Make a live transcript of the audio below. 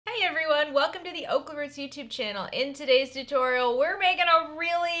everyone, welcome to the OklaRoots YouTube channel. In today's tutorial, we're making a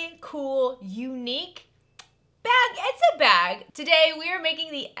really cool, unique bag. It's a bag. Today, we are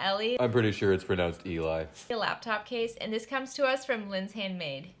making the Eli. I'm pretty sure it's pronounced Eli. Laptop case, and this comes to us from Linds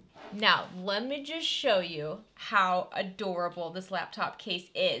Handmade. Now, let me just show you how adorable this laptop case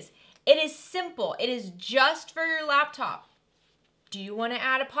is. It is simple. It is just for your laptop. Do you want to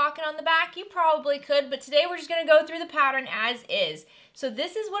add a pocket on the back? You probably could, but today we're just going to go through the pattern as is. So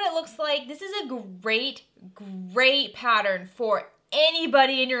this is what it looks like. This is a great, great pattern for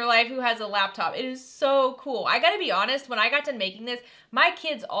anybody in your life who has a laptop. It is so cool. I gotta be honest, when I got done making this, my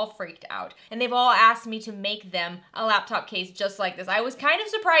kids all freaked out and they've all asked me to make them a laptop case just like this. I was kind of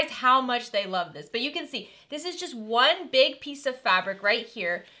surprised how much they love this, but you can see this is just one big piece of fabric right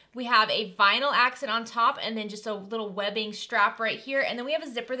here. We have a vinyl accent on top and then just a little webbing strap right here, and then we have a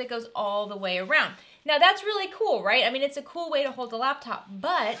zipper that goes all the way around. Now that's really cool, right? I mean, it's a cool way to hold the laptop,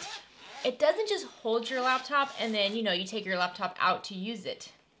 but it doesn't just hold your laptop and then, you know, you take your laptop out to use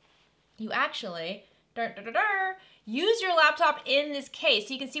it. You actually use your laptop in this case.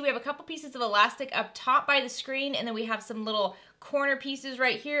 So you can see we have a couple pieces of elastic up top by the screen, and then we have some little corner pieces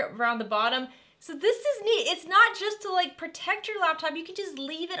right here around the bottom. So this is neat. It's not just to like protect your laptop, you can just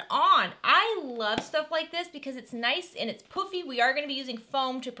leave it on. I love stuff like this because it's nice and it's poofy. We are gonna be using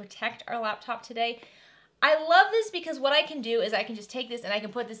foam to protect our laptop today. I love this because what I can do is I can just take this and I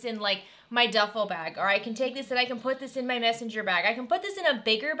can put this in like my duffel bag, or I can take this and I can put this in my messenger bag. I can put this in a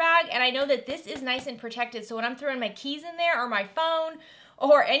bigger bag, and I know that this is nice and protected, so when I'm throwing my keys in there or my phone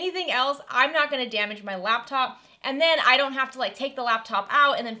or anything else, I'm not gonna damage my laptop. And then I don't have to like take the laptop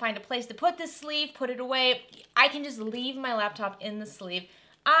out and then find a place to put this sleeve, put it away. I can just leave my laptop in the sleeve.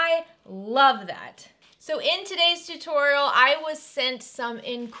 I love that. So in today's tutorial, I was sent some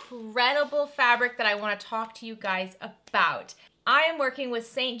incredible fabric that I want to talk to you guys about. I am working with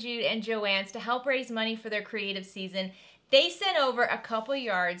St. Jude and Joann's to help raise money for their creative season. They sent over a couple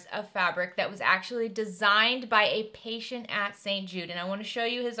yards of fabric that was actually designed by a patient at St. Jude, and I want to show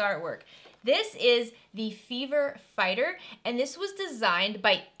you his artwork. This is the Fever Fighter, and this was designed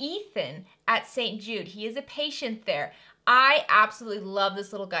by Ethan at St. Jude. He is a patient there. I absolutely love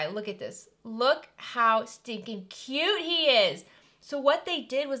this little guy. Look at this. Look how stinking cute he is. So what they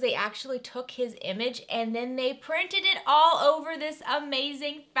did was they actually took his image and then they printed it all over this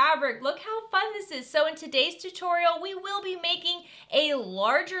amazing fabric. Look how fun this is. So in today's tutorial, we will be making a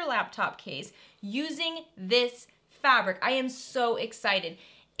larger laptop case using this fabric. I am so excited.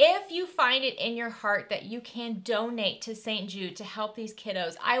 If you find it in your heart that you can donate to St. Jude to help these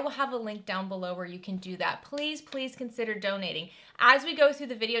kiddos, I will have a link down below where you can do that. Please, please consider donating. As we go through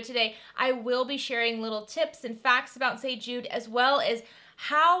the video today, I will be sharing little tips and facts about St. Jude, as well as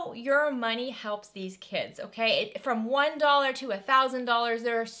how your money helps these kids, okay? From $1 to $1,000,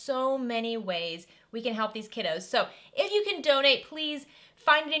 there are so many ways we can help these kiddos. So if you can donate, please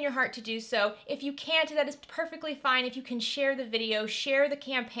find it in your heart to do so. If you can't, that is perfectly fine. If you can share the video, share the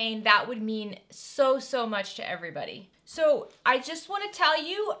campaign, that would mean so, so much to everybody. So I just want to tell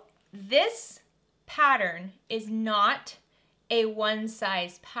you, this pattern is not a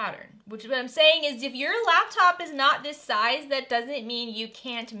one-size pattern. Which what I'm saying is if your laptop is not this size, that doesn't mean you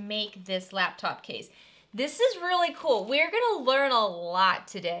can't make this laptop case. This is really cool. We're gonna learn a lot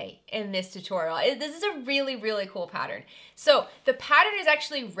today in this tutorial. This is a really, really cool pattern. So the pattern is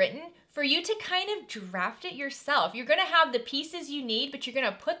actually written for you to kind of draft it yourself. You're gonna have the pieces you need, but you're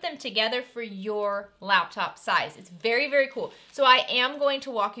gonna put them together for your laptop size. It's very, very cool. So I am going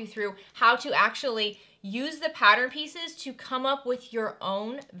to walk you through how to actually use the pattern pieces to come up with your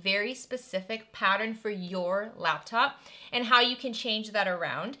own very specific pattern for your laptop and how you can change that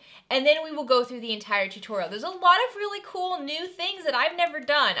around. And then we will go through the entire tutorial. There's a lot of really cool new things that I've never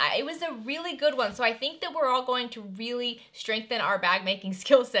done. It was a really good one, so I think that we're all going to really strengthen our bag making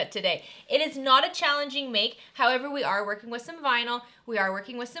skill set today. It is not a challenging make, however, we are working with some vinyl, we are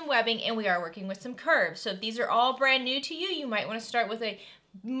working with some webbing, and we are working with some curves. So if these are all brand new to you, you might want to start with a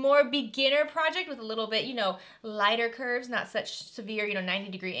more beginner project with a little bit, you know, lighter curves, not such severe, you know,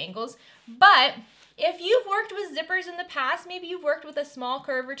 90-degree angles. But if you've worked with zippers in the past, maybe you've worked with a small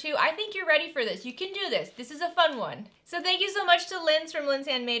curve or two, I think you're ready for this. You can do this. This is a fun one. So thank you so much to Linds from Linds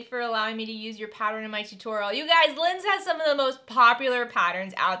Handmade for allowing me to use your pattern in my tutorial. You guys, Linds has some of the most popular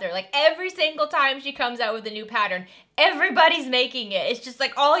patterns out there. Like every single time she comes out with a new pattern, everybody's making it. It's just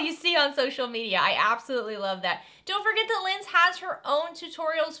like all you see on social media. I absolutely love that. Don't forget that Linds has her own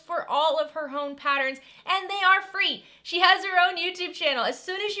tutorials for all of her own patterns, and they are free. She has her own YouTube channel. As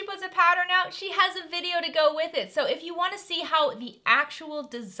soon as she puts a pattern out, she has a video to go with it. So if you want to see how the actual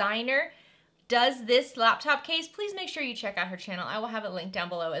designer does this laptop case, please make sure you check out her channel. I will have it linked down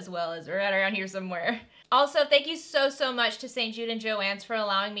below as well as right around here somewhere. Also, thank you so much to St. Jude and Joann's for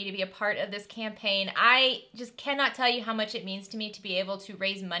allowing me to be a part of this campaign. I just cannot tell you how much it means to me to be able to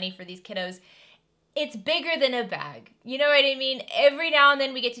raise money for these kiddos. It's bigger than a bag. You know what I mean? Every now and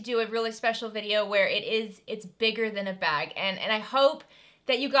then we get to do a really special video where it's bigger than a bag. And I hope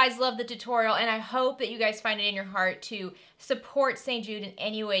that you guys love the tutorial, and I hope that you guys find it in your heart to support St. Jude in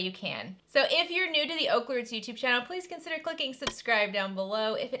any way you can. So if you're new to the OklaRoots YouTube channel, please consider clicking subscribe down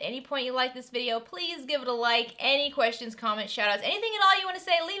below. If at any point you like this video, please give it a like. Any questions, comments, shoutouts, anything at all you want to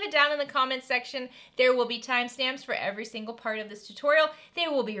say, leave it down in the comments section. There will be timestamps for every single part of this tutorial. They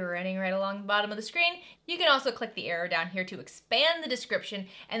will be running right along the bottom of the screen. You can also click the arrow down here to expand the description,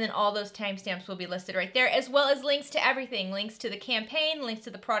 and then all those timestamps will be listed right there, as well as links to everything. Links to the campaign, links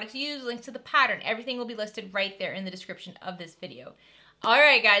to the products used, links to the pattern. Everything will be listed right there in the description of this video.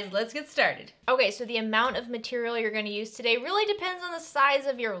 Alright guys, let's get started. Okay, so the amount of material you're going to use today really depends on the size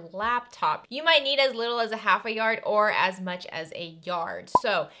of your laptop. You might need as little as a half a yard or as much as a yard.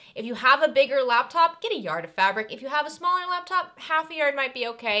 So if you have a bigger laptop, get a yard of fabric. If you have a smaller laptop, half a yard might be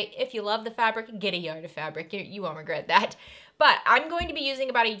okay. If you love the fabric, get a yard of fabric. You won't regret that. But I'm going to be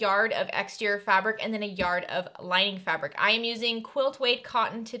using about a yard of exterior fabric and then a yard of lining fabric. I am using quilt weight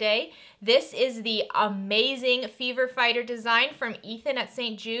cotton today. This is the amazing Fever Fighter design from Ethan at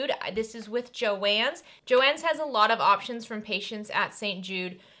St. Jude. This is with Joann's. Joann's has a lot of options from patients at St.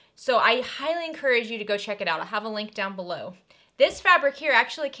 Jude, so I highly encourage you to go check it out. I'll have a link down below. This fabric here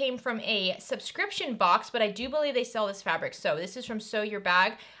actually came from a subscription box, but I do believe they sell this fabric. So this is from Sew Your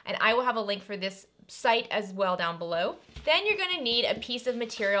Bag, and I will have a link for this site as well down below. Then you're going to need a piece of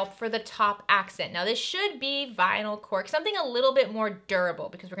material for the top accent. Now this should be vinyl cork, something a little bit more durable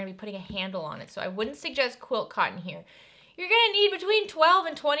because we're going to be putting a handle on it. So I wouldn't suggest quilt cotton here. You're going to need between 12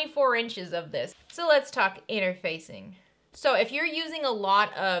 and 24 inches of this. So let's talk interfacing. So if you're using a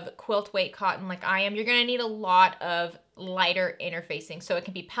lot of quilt weight cotton like I am, you're going to need a lot of lighter interfacing. So it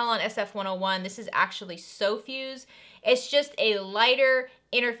can be Pellon SF101. This is actually Sofuse. It's just a lighter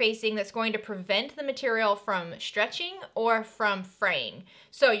interfacing that's going to prevent the material from stretching or from fraying.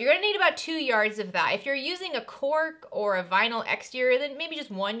 So you're going to need about 2 yards of that. If you're using a cork or a vinyl exterior, then maybe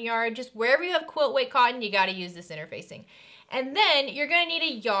just 1 yard. Just wherever you have quilt weight cotton, you got to use this interfacing. And then you're going to need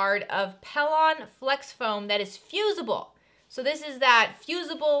a yard of Pellon Flex Foam that is fusible. So this is that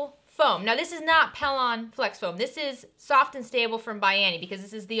fusible foam. Now this is not Pellon Flex Foam. This is Soft and Stable from Biani because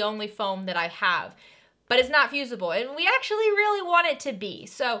this is the only foam that I have. But it's not fusible, and we actually really want it to be.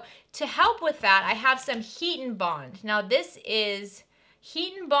 So to help with that, I have some Heat and Bond. Now this is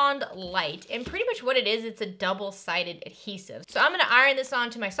Heat and Bond Light, and pretty much what it is, it's a double-sided adhesive. So I'm gonna iron this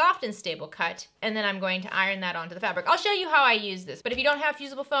onto my Soft and Stable cut, and then I'm going to iron that onto the fabric. I'll show you how I use this, but if you don't have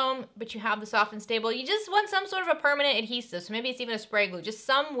fusible foam, but you have the Soft and Stable, you just want some sort of a permanent adhesive, so maybe it's even a spray glue, just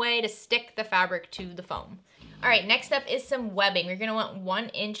some way to stick the fabric to the foam. All right, next up is some webbing. You're gonna want 1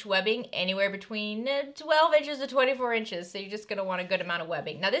 inch webbing, anywhere between 12 inches to 24 inches. So you're just gonna want a good amount of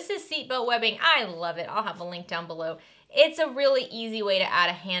webbing. Now this is seatbelt webbing. I love it. I'll have a link down below. It's a really easy way to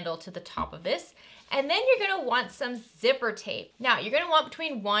add a handle to the top of this. And then you're gonna want some zipper tape. Now you're gonna want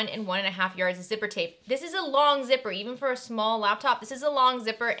between 1 and 1.5 yards of zipper tape. This is a long zipper, even for a small laptop. This is a long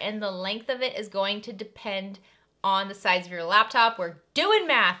zipper, and the length of it is going to depend on the size of your laptop. We're doing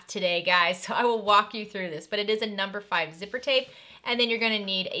math today, guys, so I will walk you through this, but it is a number 5 zipper tape, and then you're gonna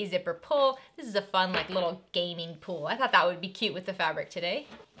need a zipper pull. This is a fun, like, little gaming pull. I thought that would be cute with the fabric today.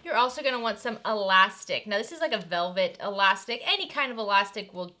 You're also gonna want some elastic. Now this is like a velvet elastic. Any kind of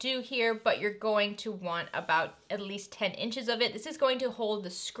elastic will do here, but you're going to want about at least 10 inches of it. This is going to hold the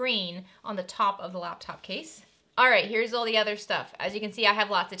screen on the top of the laptop case. All right, here's all the other stuff. As you can see, I have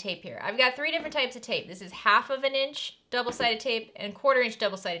lots of tape here. I've got 3 different types of tape. This is 1/2 inch double-sided tape and 1/4 inch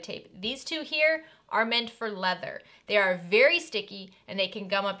double-sided tape. These two here are meant for leather. They are very sticky and they can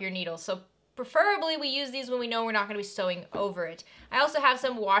gum up your needle. So preferably we use these when we know we're not gonna be sewing over it. I also have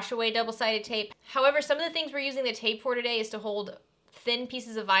some wash-away double-sided tape. However, some of the things we're using the tape for today is to hold thin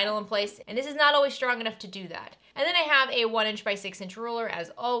pieces of vinyl in place, and this is not always strong enough to do that. And then I have a 1 inch by 6 inch ruler,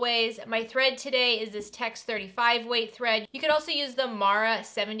 as always. My thread today is this Tex 35 weight thread. You could also use the Mara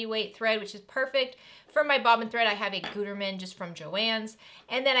 70 weight thread, which is perfect. For my bobbin thread, I have a Gutermann just from Joann's.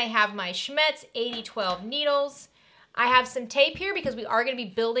 And then I have my Schmetz 8012 needles. I have some tape here because we are going to be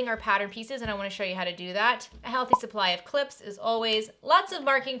building our pattern pieces, and I want to show you how to do that. A healthy supply of clips, as always. Lots of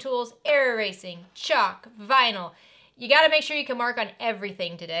marking tools, air erasing, chalk, vinyl. You got to make sure you can mark on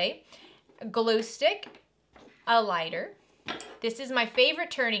everything today. A glue stick, a lighter. This is my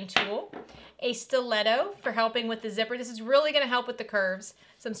favorite turning tool. A stiletto for helping with the zipper. This is really going to help with the curves.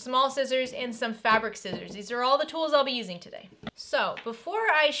 some small scissors, and some fabric scissors. These are all the tools I'll be using today. So before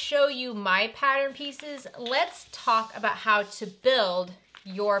I show you my pattern pieces, let's talk about how to build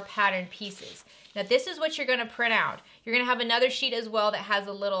your pattern pieces. Now this is what you're gonna print out. You're gonna have another sheet as well that has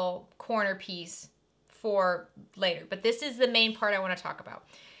a little corner piece for later, but this is the main part I wanna talk about.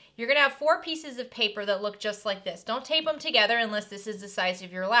 You're gonna have 4 pieces of paper that look just like this. Don't tape them together unless this is the size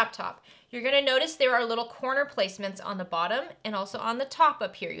of your laptop. You're gonna notice there are little corner placements on the bottom and also on the top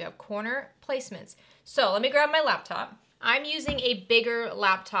up here. You have corner placements. So let me grab my laptop. I'm using a bigger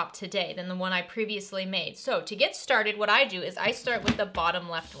laptop today than the one I previously made. So to get started, what I do is I start with the bottom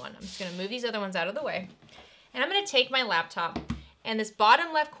left one. I'm just gonna move these other ones out of the way. And I'm gonna take my laptop and this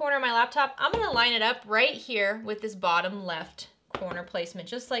bottom left corner of my laptop, I'm gonna line it up right here with this bottom left corner placement,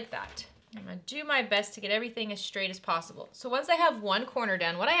 just like that. I'm gonna do my best to get everything as straight as possible. So once I have one corner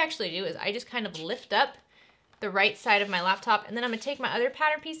done, what I actually do is I just kind of lift up the right side of my laptop, and then I'm gonna take my other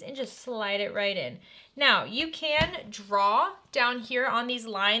pattern piece and just slide it right in. Now, you can draw down here on these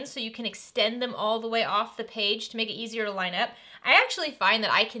lines so you can extend them all the way off the page to make it easier to line up. I actually find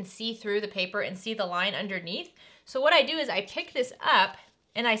that I can see through the paper and see the line underneath. So what I do is I pick this up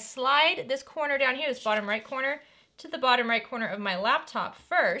and I slide this corner down here, this bottom right corner, to the bottom right corner of my laptop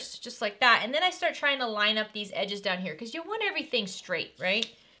first, just like that. And then I start trying to line up these edges down here because you want everything straight, right?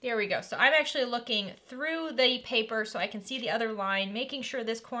 There we go. So I'm actually looking through the paper so I can see the other line, making sure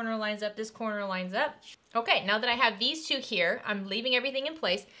this corner lines up, this corner lines up. Okay, now that I have these two here, I'm leaving everything in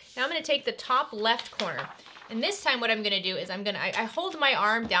place. Now I'm gonna take the top left corner. And this time what I'm gonna do is I hold my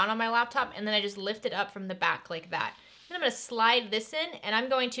arm down on my laptop and then I just lift it up from the back like that. And I'm gonna slide this in and I'm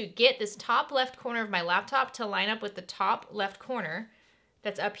going to get this top left corner of my laptop to line up with the top left corner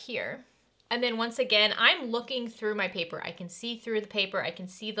that's up here. And then once again, I'm looking through my paper. I can see through the paper. I can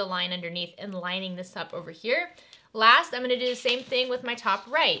see the line underneath and lining this up over here. Last, I'm gonna do the same thing with my top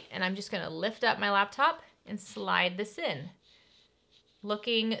right. And I'm just gonna lift up my laptop and slide this in.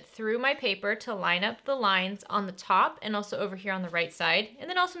 Looking through my paper to line up the lines on the top and also over here on the right side. And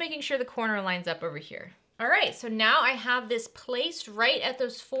then also making sure the corner lines up over here. All right, so now I have this placed right at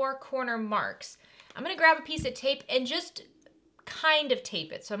those 4 corner marks. I'm gonna grab a piece of tape and just kind of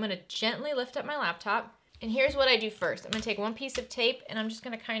tape it. So I'm gonna gently lift up my laptop. And here's what I do first. I'm gonna take one piece of tape and I'm just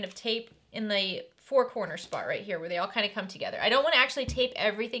gonna kind of tape in the 4 corner spot right here where they all kind of come together. I don't wanna actually tape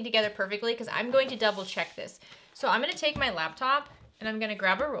everything together perfectly because I'm going to double check this. So I'm gonna take my laptop and I'm gonna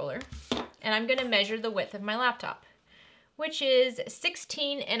grab a ruler and I'm gonna measure the width of my laptop, which is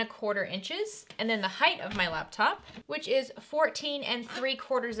 16¼ inches, and then the height of my laptop, which is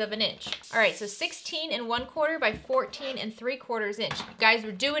 14¾ of an inch. All right, so 16¼ by 14¾ inch. Guys,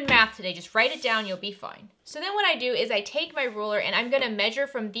 we're doing math today. Just write it down, you'll be fine. So then what I do is I take my ruler and I'm gonna measure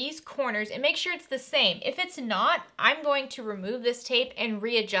from these corners and make sure it's the same. If it's not, I'm going to remove this tape and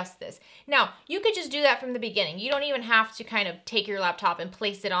readjust this. Now, you could just do that from the beginning. You don't even have to kind of take your laptop and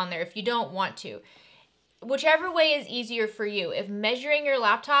place it on there if you don't want to. Whichever way is easier for you. If measuring your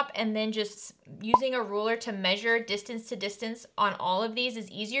laptop and then just using a ruler to measure distance to distance on all of these is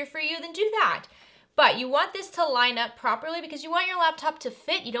easier for you, then do that. But you want this to line up properly because you want your laptop to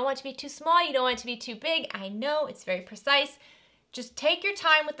fit. You don't want it to be too small. You don't want it to be too big. I know it's very precise. Just take your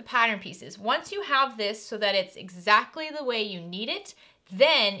time with the pattern pieces. Once you have this so that it's exactly the way you need it,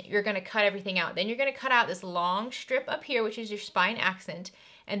 then you're gonna cut everything out. Then you're gonna cut out this long strip up here, which is your spine accent,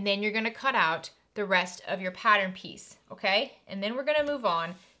 and then you're gonna cut out the rest of your pattern piece, okay? And then we're gonna move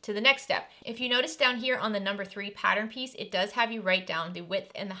on to the next step. If you notice down here on the number 3 pattern piece, it does have you write down the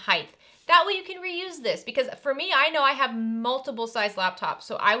width and the height. That way you can reuse this, because for me, I know I have multiple size laptops,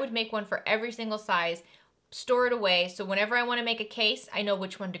 so I would make one for every single size, store it away, so whenever I wanna make a case, I know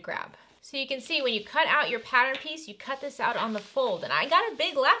which one to grab. So you can see when you cut out your pattern piece, you cut this out on the fold, and I got a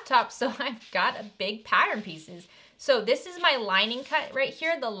big laptop, so I've got a big pattern pieces. So this is my lining cut right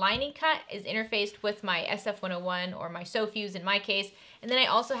here. The lining cut is interfaced with my SF101 or my SoFuse in my case. And then I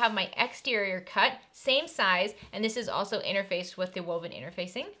also have my exterior cut, same size, and this is also interfaced with the woven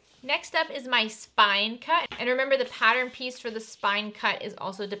interfacing. Next up is my spine cut. And remember, the pattern piece for the spine cut is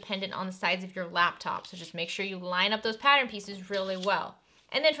also dependent on the size of your laptop. So just make sure you line up those pattern pieces really well.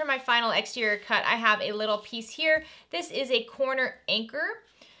 And then for my final exterior cut, I have a little piece here. This is a corner anchor.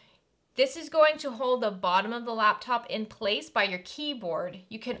 This is going to hold the bottom of the laptop in place by your keyboard.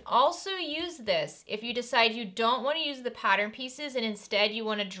 You can also use this if you decide you don't want to use the pattern pieces and instead you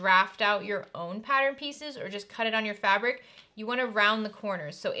want to draft out your own pattern pieces or just cut it on your fabric. You want to round the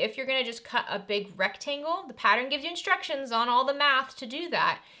corners. So if you're going to just cut a big rectangle, the pattern gives you instructions on all the math to do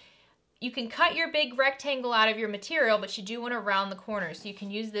that. You can cut your big rectangle out of your material, but you do want to round the corners. So you can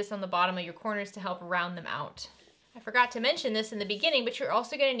use this on the bottom of your corners to help round them out. I forgot to mention this in the beginning, but you're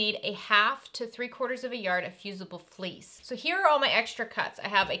also going to need a 1/2 to 3/4 of a yard of fusible fleece. So here are all my extra cuts. I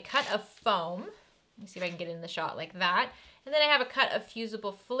have a cut of foam. Let me see if I can get in the shot like that. And then I have a cut of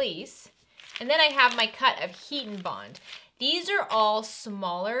fusible fleece. And then I have my cut of heat and bond. These are all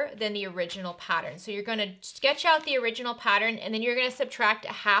smaller than the original pattern. So you're going to sketch out the original pattern and then you're going to subtract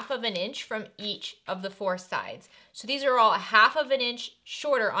 1/2 of an inch from each of the 4 sides. So these are all 1/2 of an inch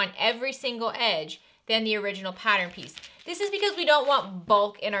shorter on every single edge than the original pattern piece. This is because we don't want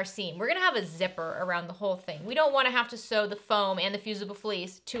bulk in our seam. We're going to have a zipper around the whole thing. We don't want to have to sew the foam and the fusible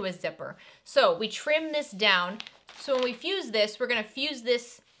fleece to a zipper. So we trim this down. So when we fuse this, we're going to fuse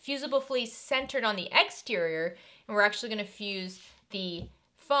this fusible fleece centered on the exterior, and we're actually going to fuse the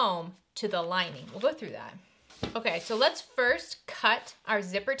foam to the lining. We'll go through that. Okay, so let's first cut our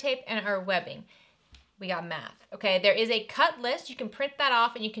zipper tape and our webbing. We got math. Okay, there is a cut list. You can print that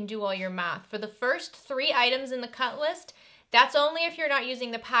off and you can do all your math. For the first 3 items in the cut list, that's only if you're not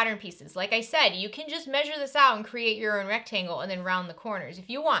using the pattern pieces. Like I said, you can just measure this out and create your own rectangle and then round the corners. If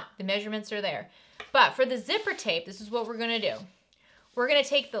you want, the measurements are there. But for the zipper tape, this is what we're gonna do. We're gonna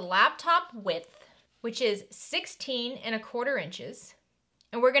take the laptop width, which is 16¼ inches,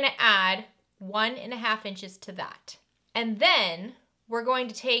 and we're gonna add 1½ inches to that. And then we're going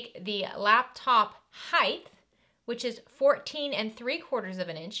to take the laptop height, which is 14¾ of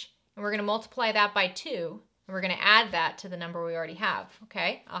an inch, and we're gonna multiply that by 2, and we're gonna add that to the number we already have,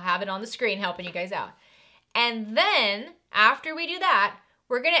 okay? I'll have it on the screen helping you guys out. And then, after we do that,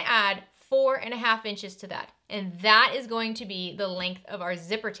 we're gonna add 4½ inches to that. And that is going to be the length of our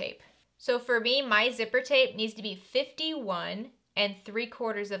zipper tape. So for me, my zipper tape needs to be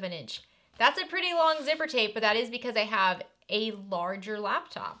 51¾ of an inch. That's a pretty long zipper tape, but that is because I have a larger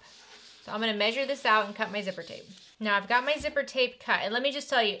laptop. So I'm gonna measure this out and cut my zipper tape. Now I've got my zipper tape cut, and let me just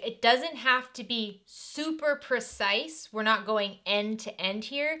tell you, it doesn't have to be super precise. We're not going end to end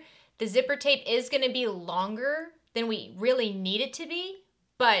here. The zipper tape is gonna be longer than we really need it to be,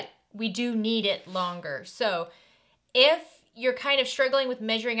 but we do need it longer. So if you're kind of struggling with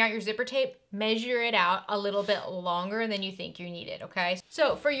measuring out your zipper tape, measure it out a little bit longer than you think you need it, okay?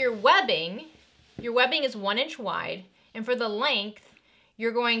 So for your webbing is 1 inch wide, and for the length,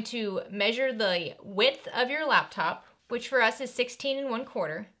 you're going to measure the width of your laptop, which for us is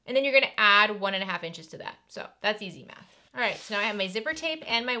 16¼ and then you're gonna add 1½ inches to that. So that's easy math. All right, so now I have my zipper tape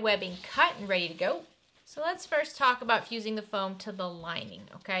and my webbing cut and ready to go. So let's first talk about fusing the foam to the lining,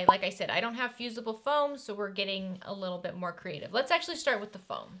 okay? Like I said, I don't have fusible foam, so we're getting a little bit more creative. Let's actually start with the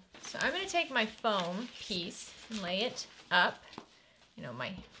foam. So I'm gonna take my foam piece and lay it up. You know,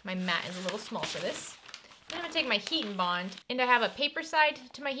 my mat is a little small for this. Then I'm gonna take my heat and bond, and I have a paper side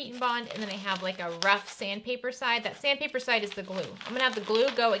to my heat and bond, and then I have like a rough sandpaper side. That sandpaper side is the glue. I'm gonna have the glue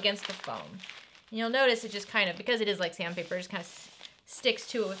go against the foam. And you'll notice it just kind of, because it is like sandpaper, it just kind of sticks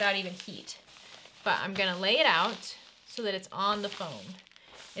to it without even heat. But I'm gonna lay it out so that it's on the foam.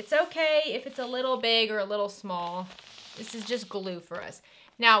 It's okay if it's a little big or a little small. This is just glue for us.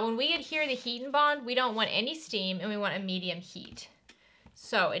 Now, when we adhere the heat and bond, we don't want any steam and we want a medium heat.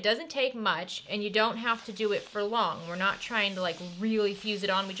 So it doesn't take much and you don't have to do it for long. We're not trying to like really fuse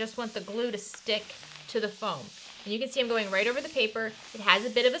it on. We just want the glue to stick to the foam. And you can see I'm going right over the paper. It has a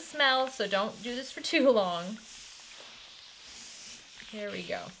bit of a smell, so don't do this for too long. There we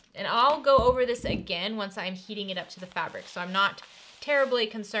go. And I'll go over this again once I'm heating it up to the fabric. So I'm not terribly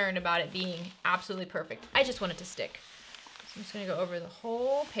concerned about it being absolutely perfect. I just want it to stick. So I'm just gonna go over the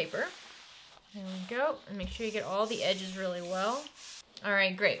whole paper. There we go. And make sure you get all the edges really well. All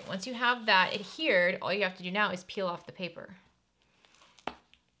right, great. Once you have that adhered, all you have to do now is peel off the paper.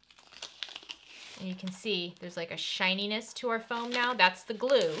 And you can see there's like a shininess to our foam now. That's the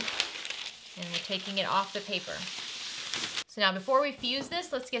glue. And we're taking it off the paper. So now before we fuse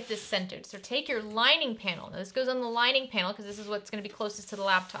this, let's get this centered. So take your lining panel. Now this goes on the lining panel because this is what's gonna be closest to the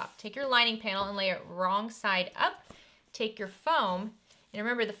laptop. Take your lining panel and lay it wrong side up. Take your foam, and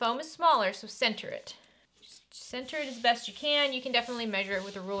remember the foam is smaller, so center it. Just center it as best you can. You can definitely measure it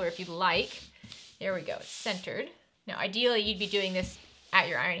with a ruler if you'd like. There we go, it's centered. Now ideally you'd be doing this at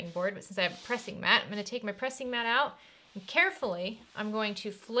your ironing board, but since I have a pressing mat, I'm gonna take my pressing mat out, and carefully, I'm going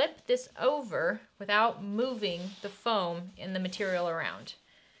to flip this over without moving the foam and the material around.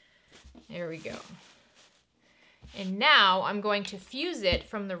 There we go. And now I'm going to fuse it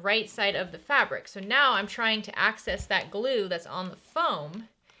from the right side of the fabric. So now I'm trying to access that glue that's on the foam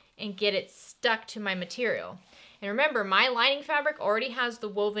and get it stuck to my material. And remember, my lining fabric already has the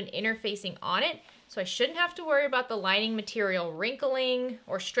woven interfacing on it, so I shouldn't have to worry about the lining material wrinkling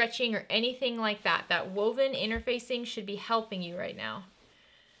or stretching or anything like that. That woven interfacing should be helping you right now.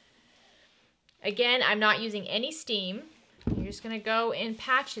 Again, I'm not using any steam. You're just gonna go in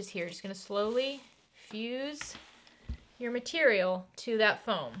patches here. Just gonna slowly fuse your material to that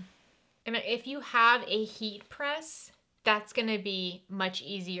foam. And if you have a heat press, that's gonna be much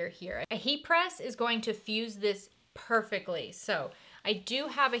easier here. A heat press is going to fuse this perfectly. So I do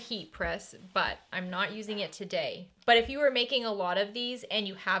have a heat press, but I'm not using it today. But if you were making a lot of these and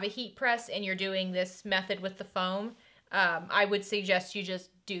you have a heat press and you're doing this method with the foam, I would suggest you just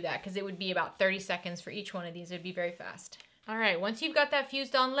do that because it would be about 30 seconds for each one of these. It would be very fast. All right, once you've got that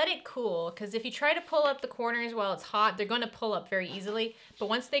fused on, let it cool, because if you try to pull up the corners while it's hot, they're going to pull up very easily. But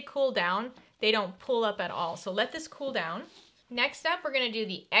once they cool down, they don't pull up at all. So let this cool down. Next up, we're going to do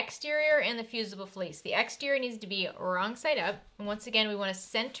the exterior and the fusible fleece. The exterior needs to be wrong side up. And once again, we want to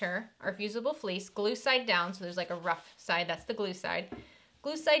center our fusible fleece, glue side down. So there's like a rough side, that's the glue side.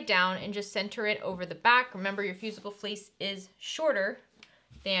 Glue side down and just center it over the back. Remember, your fusible fleece is shorter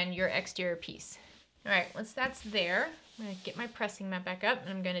than your exterior piece. All right, once that's there, I'm going to get my pressing mat back up and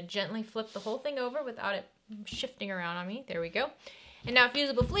I'm going to gently flip the whole thing over without it shifting around on me. There we go. And now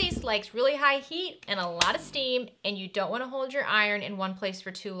fusible fleece likes really high heat and a lot of steam, and you don't want to hold your iron in one place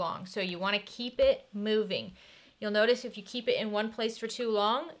for too long. So you want to keep it moving. You'll notice if you keep it in one place for too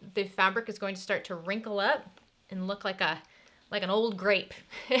long, the fabric is going to start to wrinkle up and look like an old grape.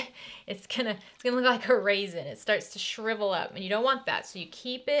 It's gonna look like a raisin. It starts to shrivel up, and you don't want that. So you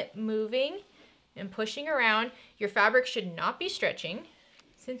keep it moving and pushing around. Your fabric should not be stretching.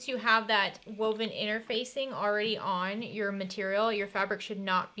 Since you have that woven interfacing already on your material, your fabric should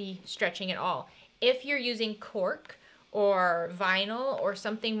not be stretching at all. If you're using cork or vinyl or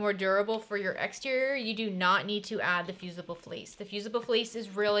something more durable for your exterior, you do not need to add the fusible fleece. The fusible fleece is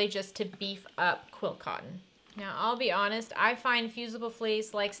really just to beef up quilt cotton. Now, I'll be honest, I find fusible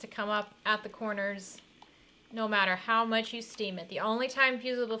fleece likes to come up at the corners no matter how much you steam it. The only time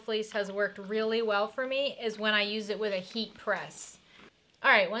fusible fleece has worked really well for me is when I use it with a heat press. All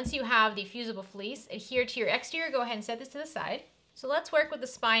right, once you have the fusible fleece adhered to your exterior, go ahead and set this to the side. So let's work with the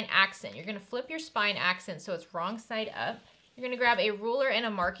spine accent. You're gonna flip your spine accent so it's wrong side up. You're gonna grab a ruler and a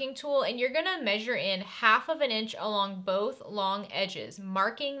marking tool, and you're gonna measure in 1/2 inch along both long edges,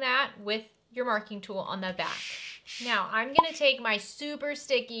 marking that with your marking tool on the back. Now, I'm gonna take my super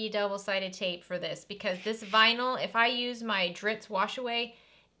sticky double-sided tape for this, because this vinyl, if I use my Dritz wash away,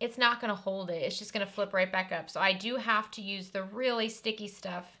 it's not gonna hold it. It's just gonna flip right back up. So I do have to use the really sticky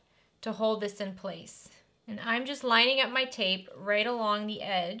stuff to hold this in place. And I'm just lining up my tape right along the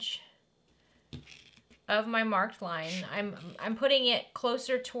edge of my marked line. I'm putting it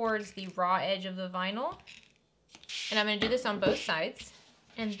closer towards the raw edge of the vinyl. And I'm gonna do this on both sides.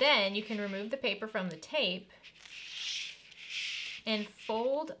 And then you can remove the paper from the tape and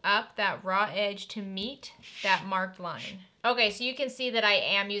fold up that raw edge to meet that marked line. Okay, so you can see that I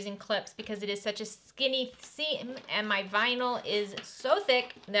am using clips because it is such a skinny seam and my vinyl is so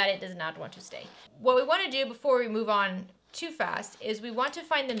thick that it does not want to stay. What we want to do before we move on too fast is we want to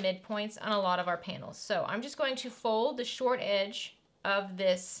find the midpoints on a lot of our panels. So I'm just going to fold the short edge of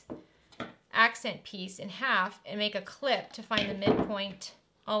this accent piece in half and make a clip to find the midpoint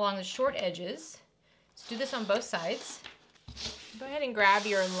along the short edges. Let's do this on both sides. Go ahead and grab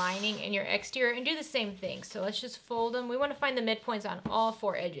your lining and your exterior and do the same thing. So let's just fold them. We want to find the midpoints on all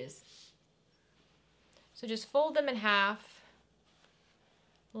 4 edges. So just fold them in half,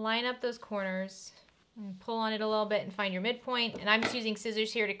 line up those corners, and pull on it a little bit and find your midpoint. And I'm just using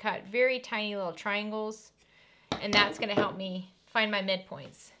scissors here to cut very tiny little triangles, and that's going to help me find my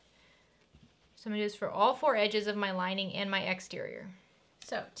midpoints. So I'm going to do this for all 4 edges of my lining and my exterior.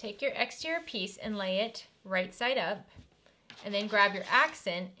 So take your exterior piece and lay it right side up. And then grab your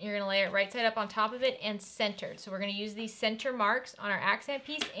accent, and you're gonna lay it right side up on top of it and centered. So we're gonna use these center marks on our accent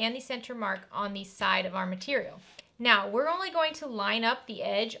piece and the center mark on the side of our material. Now, we're only going to line up the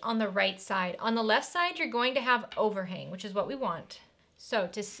edge on the right side. On the left side, you're going to have overhang, which is what we want. So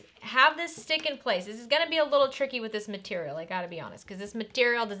to have this stick in place, this is gonna be a little tricky with this material, I gotta be honest, because this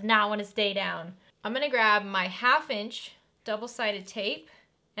material does not wanna stay down. I'm gonna grab my 1/2 inch double-sided tape,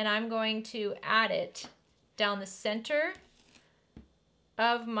 and I'm going to add it down the center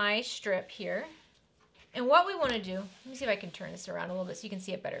of my strip here. And what we want to do, let me see if I can turn this around a little bit so you can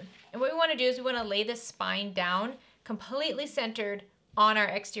see it better. And what we want to do is we want to lay this spine down completely centered on our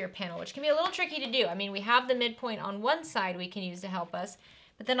exterior panel, which can be a little tricky to do. I mean, we have the midpoint on one side we can use to help us,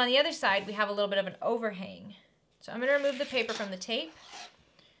 but then on the other side we have a little bit of an overhang. So I'm going to remove the paper from the tape,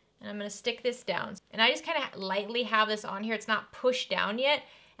 and I'm going to stick this down. And I just kind of lightly have this on here. It's not pushed down yet.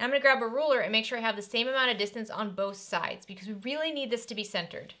 And I'm going to grab a ruler and make sure I have the same amount of distance on both sides because we really need this to be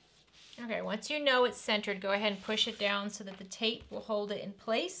centered. Okay, once you know it's centered, go ahead and push it down so that the tape will hold it in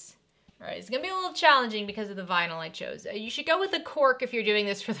place. All right, it's gonna be a little challenging because of the vinyl I chose. You should go with a cork if you're doing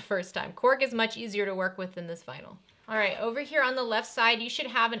this for the first time. Cork is much easier to work with than this vinyl. All right, over here on the left side, you should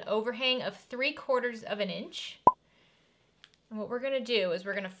have an overhang of 3/4 of an inch. And what we're gonna do is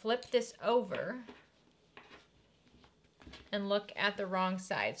we're gonna flip this over and look at the wrong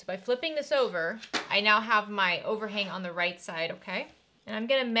side. So by flipping this over, I now have my overhang on the right side, okay? And I'm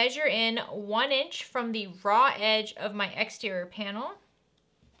gonna measure in 1 inch from the raw edge of my exterior panel.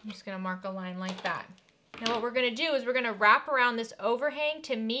 I'm just gonna mark a line like that. Now what we're gonna do is we're gonna wrap around this overhang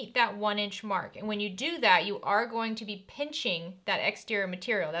to meet that 1 inch mark. And when you do that, you are going to be pinching that exterior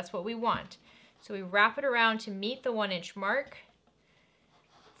material. That's what we want. So we wrap it around to meet the 1 inch mark,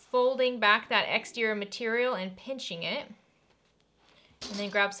 folding back that exterior material and pinching it. And then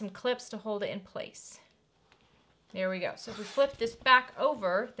grab some clips to hold it in place. There we go. So if we flip this back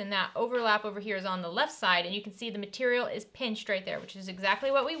over, then that overlap over here is on the left side, and you can see the material is pinched right there, which is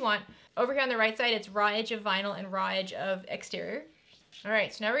exactly what we want. Over here on the right side, it's raw edge of vinyl and raw edge of exterior. All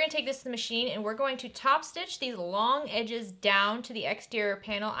right, so now we're gonna take this to the machine and we're going to top stitch these long edges down to the exterior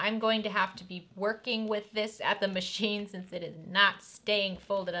panel. I'm going to have to be working with this at the machine since it is not staying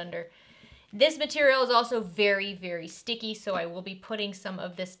folded under. This material is also very, very sticky, so I will be putting some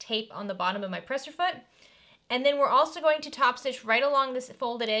of this tape on the bottom of my presser foot. And then we're also going to top stitch right along this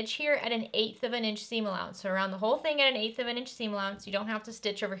folded edge here at 1/8 of an inch seam allowance. So around the whole thing at 1/8 of an inch seam allowance. You don't have to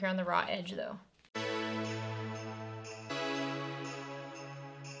stitch over here on the raw edge though.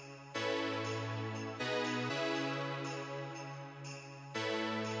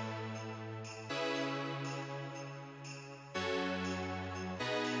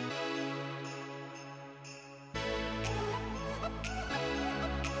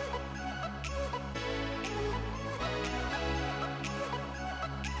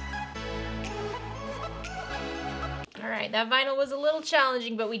 Alright, that vinyl was a little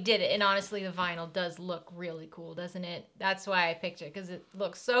challenging, but we did it. And honestly, the vinyl does look really cool, doesn't it? That's why I picked it, because it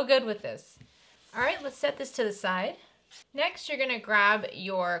looks so good with this. Alright, let's set this to the side. Next, you're going to grab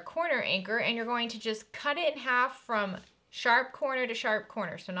your corner anchor, and you're going to just cut it in half from sharp corner to sharp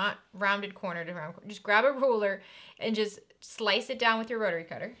corner. So not rounded corner to round corner. Just grab a ruler and just slice it down with your rotary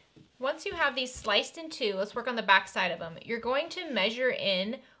cutter. Once you have these sliced in two, let's work on the back side of them. You're going to measure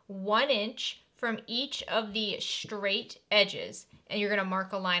in 1 inch from each of the straight edges, and you're gonna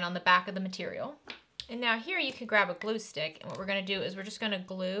mark a line on the back of the material. And now here you can grab a glue stick, and what we're gonna do is we're just gonna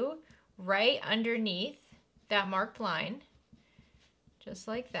glue right underneath that marked line, just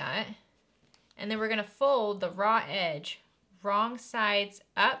like that. And then we're gonna fold the raw edge, wrong sides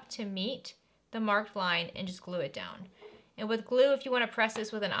up to meet the marked line, and just glue it down. And with glue, if you wanna press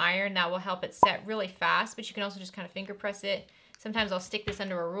this with an iron, that will help it set really fast, but you can also just kind of finger press it. Sometimes I'll stick this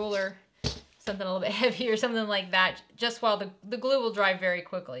under a ruler, something a little bit heavy or something like that, just while the glue will dry very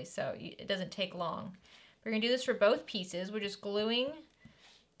quickly, so it doesn't take long. We're gonna do this for both pieces. We're just gluing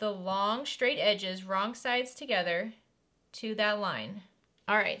the long straight edges, wrong sides together to that line.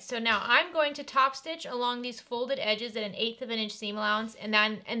 All right, so now I'm going to top stitch along these folded edges at 1/8 of an inch seam allowance, and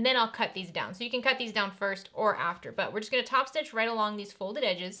then I'll cut these down. So you can cut these down first or after, but we're just gonna top stitch right along these folded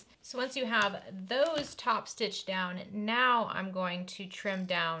edges. So once you have those top stitched down, now I'm going to trim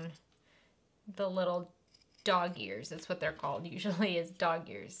down the little dog ears. That's what they're called usually, is dog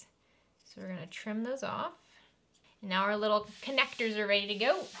ears. So we're gonna trim those off. And now our little connectors are ready to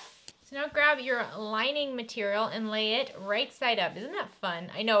go. So now grab your lining material and lay it right side up. Isn't that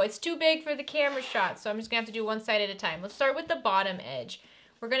fun? I know it's too big for the camera shot, so I'm just gonna have to do one side at a time. Let's start with the bottom edge.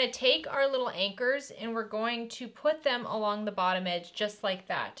 We're gonna take our little anchors and we're going to put them along the bottom edge just like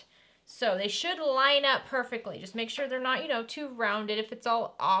that. So they should line up perfectly. Just make sure they're not, you know, too rounded. If it's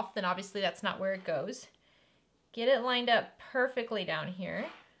all off, then obviously that's not where it goes. Get it lined up perfectly down here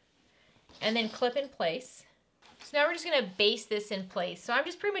and then clip in place. So now we're just gonna base this in place. So I'm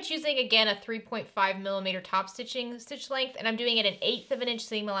just pretty much using, again, a 3.5mm top stitch length, and I'm doing it 1/8 of an inch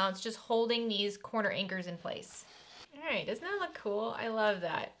seam allowance, just holding these corner anchors in place. All right, doesn't that look cool? I love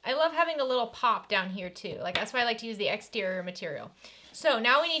that. I love having a little pop down here too. Like, that's why I like to use the exterior material. So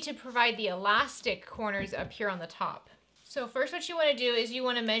now we need to provide the elastic corners up here on the top. So first what you want to do is you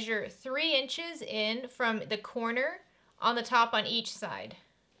want to measure 3 inches in from the corner on the top on each side.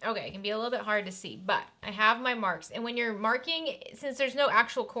 Okay, it can be a little bit hard to see, but I have my marks. And when you're marking, since there's no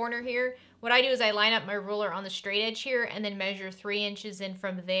actual corner here, what I do is I line up my ruler on the straight edge here and then measure 3 inches in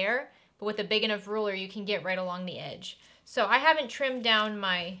from there. But with a big enough ruler, you can get right along the edge. So I haven't trimmed down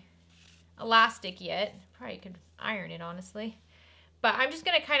my elastic yet. Probably could iron it, honestly. But I'm just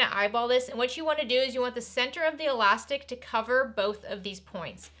gonna kind of eyeball this, and what you want to do is you want the center of the elastic to cover both of these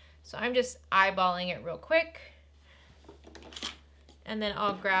points. So I'm just eyeballing it real quick, and then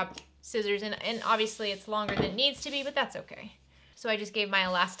I'll grab scissors, and obviously it's longer than it needs to be, but that's okay. So I just gave my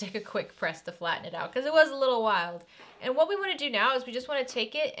elastic a quick press to flatten it out because it was a little wild. And what we want to do now is we just want to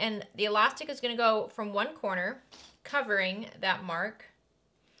take it, and the elastic is going to go from one corner, covering that mark,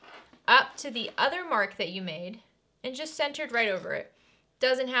 up to the other mark that you made, and just centered right over it.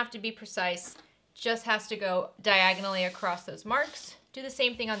 Doesn't have to be precise, just has to go diagonally across those marks. Do the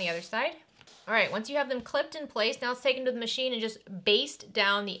same thing on the other side. All right, once you have them clipped in place, now let's take them to the machine and just baste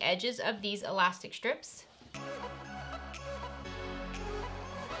down the edges of these elastic strips.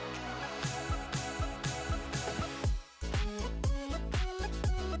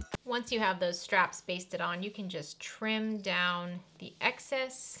 Once you have those straps basted on, you can just trim down the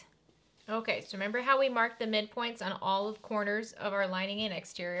excess. Okay, so remember how we marked the midpoints on all of corners of our lining and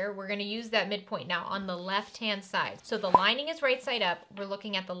exterior? We're gonna use that midpoint now on the left-hand side. So the lining is right side up. We're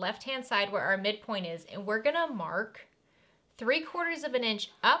looking at the left-hand side where our midpoint is, and we're gonna mark 3/4 of an inch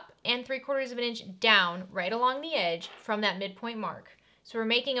up and 3/4 of an inch down right along the edge from that midpoint mark. So we're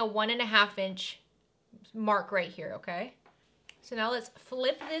making a 1.5 inch mark right here, okay? So now let's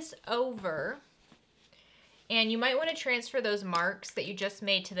flip this over. And you might want to transfer those marks that you just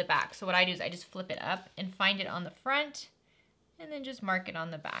made to the back. So what I do is I just flip it up and find it on the front and then just mark it on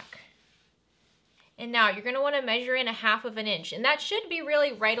the back. And now you're going to want to measure in 1/2 inch, and that should be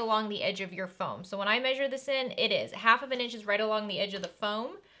really right along the edge of your foam. So when I measure this in, it is 1/2 inch is right along the edge of the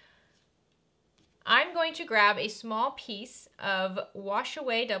foam. I'm going to grab a small piece of wash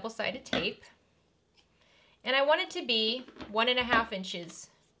away double-sided tape, and I want it to be 1.5 inches.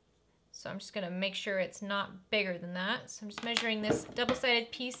 So I'm just going to make sure it's not bigger than that. So I'm just measuring this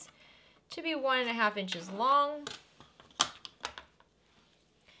double-sided piece to be 1.5 inches long.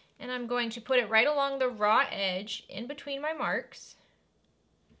 And I'm going to put it right along the raw edge in between my marks.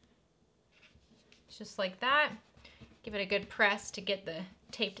 Just like that. Give it a good press to get the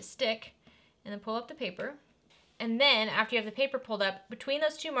tape to stick. And then pull up the paper. And then after you have the paper pulled up, between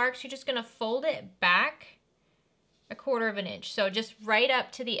those two marks, you're just going to fold it back 1/4 inch. So just right up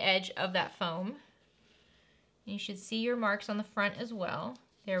to the edge of that foam. You should see your marks on the front as well.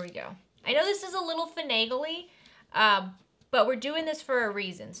 There we go. I know this is a little finagly, but we're doing this for a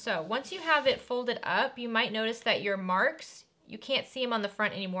reason. So once you have it folded up, you might notice that your marks, you can't see them on the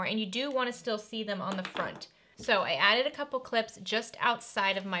front anymore, and you do want to still see them on the front. So I added a couple clips just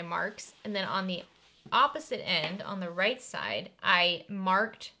outside of my marks, and then on the opposite end, on the right side, I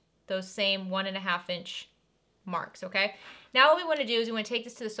marked those same 1.5 inch marks, okay? Now what we want to do is we want to take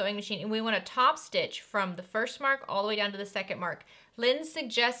this to the sewing machine, and we want to top stitch from the first mark all the way down to the second mark. Linds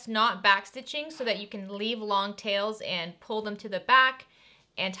suggests not back stitching so that you can leave long tails and pull them to the back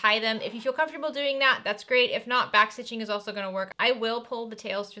and tie them. If you feel comfortable doing that, that's great. If not, back stitching is also going to work. I will pull the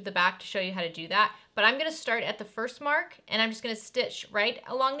tails through the back to show you how to do that, but I'm going to start at the first mark, and I'm just going to stitch right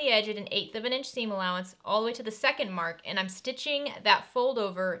along the edge at 1/8 inch seam allowance all the way to the second mark, and I'm stitching that fold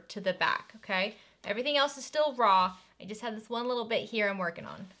over to the back, okay? Everything else is still raw. I just have this one little bit here I'm working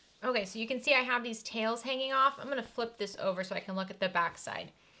on. Okay, so you can see I have these tails hanging off. I'm gonna flip this over so I can look at the back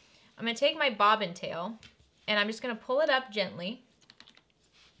side. I'm gonna take my bobbin tail, and I'm just gonna pull it up gently.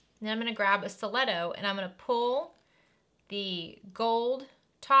 And then I'm gonna grab a stiletto, and I'm gonna pull the gold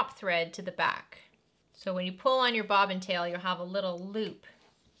top thread to the back. So when you pull on your bobbin tail, you'll have a little loop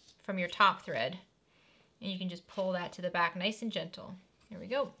from your top thread. And you can just pull that to the back nice and gentle. Here we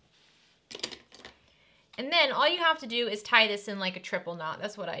go. And then all you have to do is tie this in like a triple knot.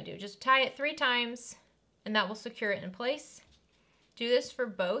 That's what I do. Just tie it 3 times, and that will secure it in place. Do this for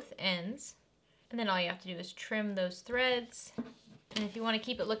both ends. And then all you have to do is trim those threads. And if you want to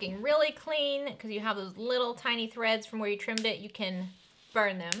keep it looking really clean, because you have those little tiny threads from where you trimmed it, you can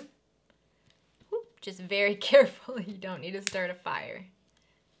burn them. Whoop, just very carefully. You don't need to start a fire.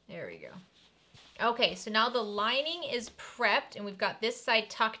 There we go. Okay, so now the lining is prepped, and we've got this side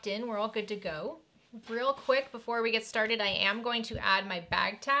tucked in. We're all good to go. Real quick before we get started, I am going to add my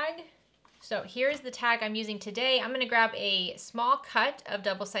bag tag. So here's the tag I'm using today. I'm going to grab a small cut of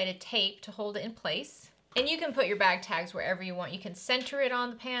double-sided tape to hold it in place. And you can put your bag tags wherever you want. You can center it on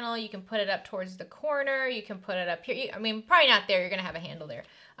the panel. You can put it up towards the corner. You can put it up here. I mean, probably not there. You're going to have a handle there.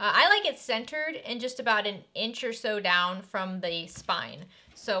 I like it centered and just about 1 inch or so down from the spine.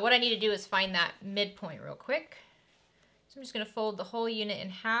 So what I need to do is find that midpoint real quick. So I'm just going to fold the whole unit in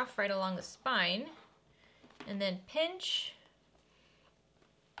half right along the spine. And then pinch,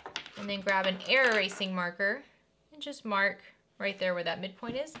 and then grab an air erasing marker and just mark right there where that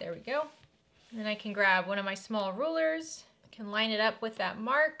midpoint is. There we go. And then I can grab one of my small rulers, can line it up with that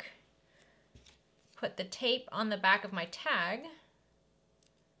mark, put the tape on the back of my tag,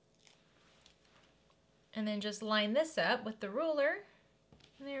 and then just line this up with the ruler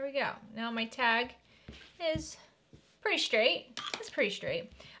And there we go. Now my tag is pretty straight. It's pretty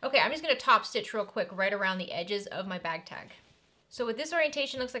straight. Okay, I'm just gonna top stitch real quick right around the edges of my bag tag. So with this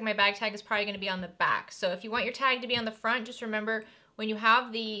orientation, looks like my bag tag is probably gonna be on the back. So if you want your tag to be on the front, just remember when you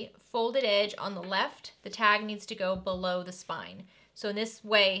have the folded edge on the left, the tag needs to go below the spine. So in this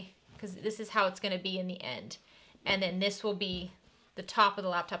way, because this is how it's gonna be in the end. And then this will be the top of the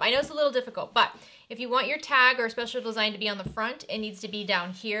laptop. I know it's a little difficult, but if you want your tag or special design to be on the front, it needs to be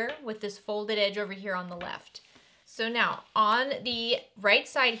down here with this folded edge over here on the left. So now on the right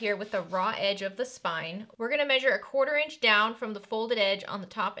side here with the raw edge of the spine, we're gonna measure 1/4 inch down from the folded edge on the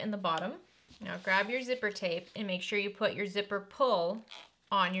top and the bottom. Now grab your zipper tape and make sure you put your zipper pull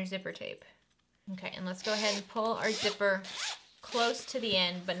on your zipper tape. Okay, and let's go ahead and pull our zipper close to the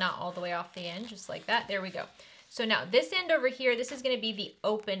end, but not all the way off the end, just like that. There we go. So now this end over here, this is gonna be the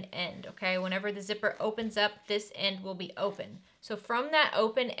open end, okay? Whenever the zipper opens up, this end will be open. So from that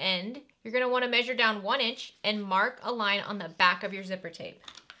open end, you're gonna wanna measure down 1 inch and mark a line on the back of your zipper tape.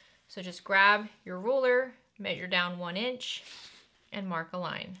 So just grab your ruler, measure down 1 inch, and mark a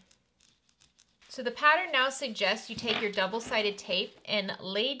line. So the pattern now suggests you take your double-sided tape and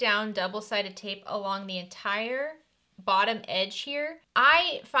lay down double-sided tape along the entire bottom edge here.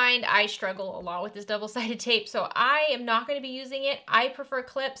 I find I struggle a lot with this double-sided tape, so I am not going to be using it. I prefer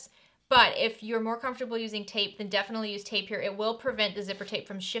clips, but if you're more comfortable using tape, then definitely use tape here. It will prevent the zipper tape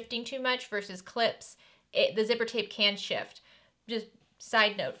from shifting too much versus clips. The zipper tape can shift. Just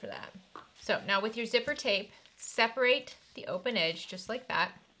side note for that. So now with your zipper tape, separate the open edge just like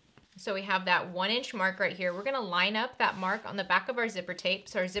that. So we have that 1 inch mark right here. We're going to line up that mark on the back of our zipper tape.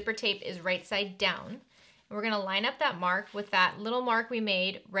 So our zipper tape is right side down. We're gonna line up that mark with that little mark we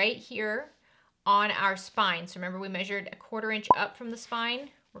made right here on our spine. So remember we measured 1/4 inch up from the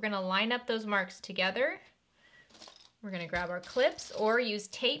spine. We're gonna line up those marks together. We're gonna grab our clips or use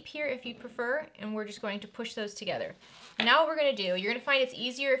tape here if you prefer, and we're just going to push those together. Now what we're gonna do, you're gonna find it's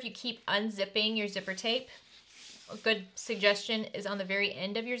easier if you keep unzipping your zipper tape. A good suggestion is on the very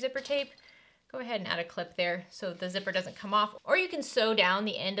end of your zipper tape. Go ahead and add a clip there so the zipper doesn't come off. Or you can sew down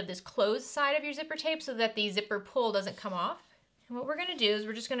the end of this closed side of your zipper tape so that the zipper pull doesn't come off. And what we're gonna do is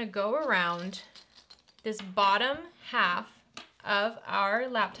we're just gonna go around this bottom half of our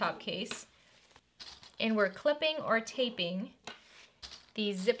laptop case, and we're clipping or taping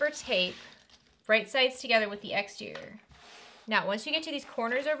the zipper tape right sides together with the exterior. Now, once you get to these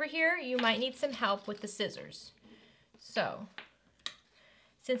corners over here, you might need some help with the scissors. So,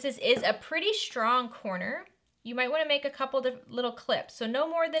 since this is a pretty strong corner, you might want to make a couple of little clips. So no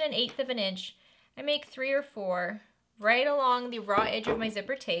more than 1/8 of an inch. I make 3 or 4 right along the raw edge of my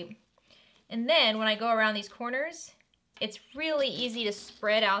zipper tape. And then when I go around these corners, it's really easy to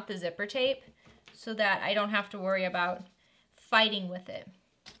spread out the zipper tape so that I don't have to worry about fighting with it.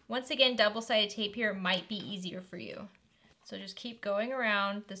 Once again, double-sided tape here might be easier for you. So just keep going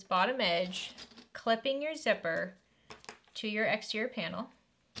around this bottom edge, clipping your zipper to your exterior panel.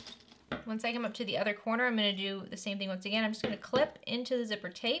 Once I come up to the other corner, I'm going to do the same thing once again. I'm just going to clip into the zipper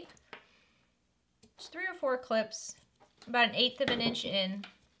tape. Just 3 or 4 clips, about 1/8 of an inch in.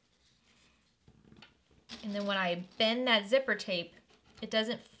 And then when I bend that zipper tape, it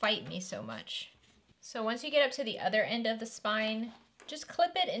doesn't fight me so much. So once you get up to the other end of the spine, just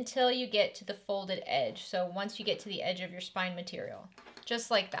clip it until you get to the folded edge. So once you get to the edge of your spine material, just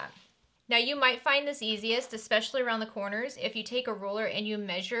like that. Now you might find this easiest, especially around the corners, if you take a ruler and you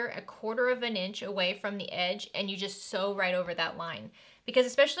measure 1/4 of an inch away from the edge and you just sew right over that line. Because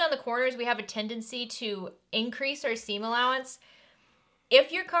especially on the corners, we have a tendency to increase our seam allowance.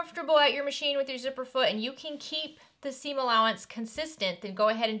 If you're comfortable at your machine with your zipper foot and you can keep the seam allowance consistent, then go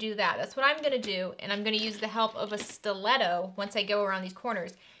ahead and do that. That's what I'm gonna do, and I'm gonna use the help of a stiletto once I go around these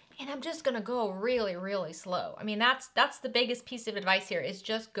corners. And I'm just gonna go really, really slow. I mean, that's the biggest piece of advice here, is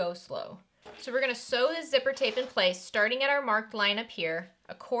just go slow. So we're gonna sew this zipper tape in place, starting at our marked line up here,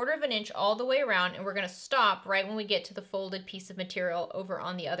 1/4 of an inch all the way around, and we're gonna stop right when we get to the folded piece of material over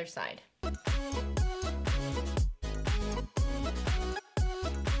on the other side.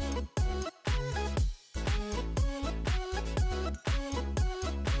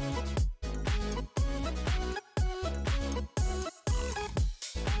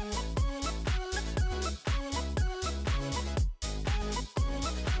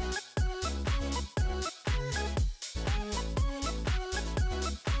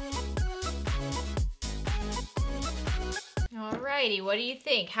 Alrighty, what do you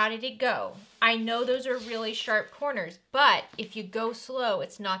think? How did it go? I know those are really sharp corners, but if you go slow,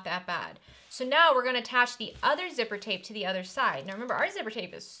 it's not that bad. So now we're going to attach the other zipper tape to the other side. Now remember, our zipper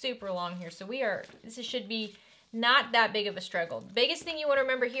tape is super long here, so this should be Not that big of a struggle. The biggest thing you want to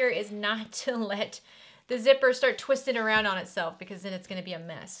remember here is not to let the zipper start twisting around on itself, because then it's going to be a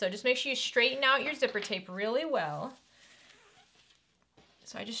mess. So just make sure you straighten out your zipper tape really well.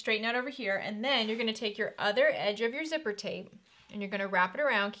 So I just straighten out over here, and then you're going to take your other edge of your zipper tape and you're going to wrap it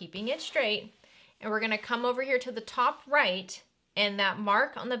around, keeping it straight. And we're going to come over here to the top right, and that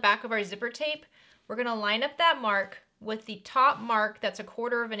mark on the back of our zipper tape, we're going to line up that mark with the top mark that's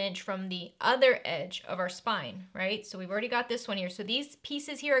 1/4 of an inch from the other edge of our spine, right? So we've already got this one here. So these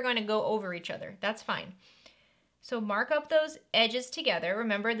pieces here are going to go over each other. That's fine. So mark up those edges together.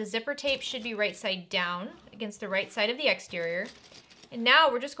 Remember, the zipper tape should be right side down against the right side of the exterior. And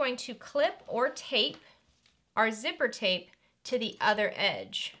now we're just going to clip or tape our zipper tape to the other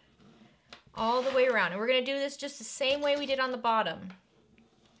edge all the way around. And we're going to do this just the same way we did on the bottom.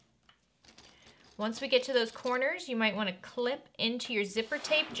 Once we get to those corners, you might want to clip into your zipper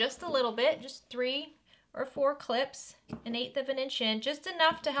tape just a little bit, just 3 or 4 clips, 1/8 of an inch in, just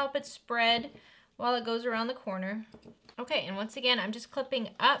enough to help it spread while it goes around the corner. Okay, and once again, I'm just clipping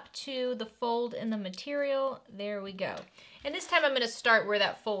up to the fold in the material. There we go. And this time I'm going to start where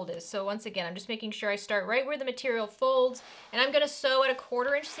that fold is. So once again, I'm just making sure I start right where the material folds, and I'm going to sew at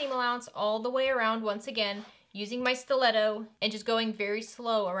 1/4 inch seam allowance all the way around, once again, using my stiletto and just going very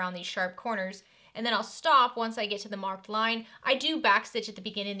slow around these sharp corners. And then I'll stop once I get to the marked line. I do backstitch at the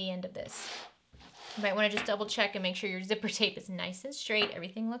beginning and the end of this. You might want to just double check and make sure your zipper tape is nice and straight.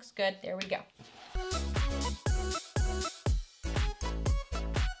 Everything looks good. There we go.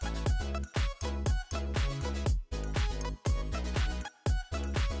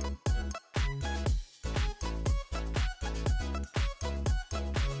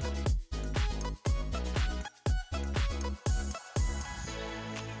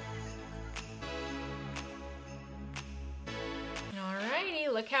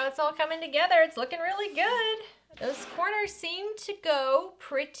 Look how it's all coming together. It's looking really good. Those corners seem to go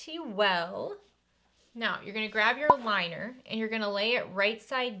pretty well. Now you're going to grab your liner and you're going to lay it right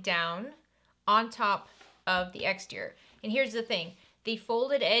side down on top of the exterior. And here's the thing. The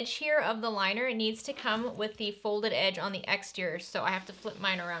folded edge here of the liner, it needs to come with the folded edge on the exterior. So I have to flip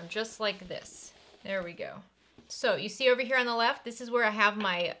mine around just like this. There we go. So you see over here on the left, this is where I have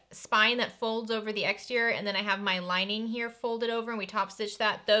my spine that folds over the exterior, and then I have my lining here folded over, and we top stitch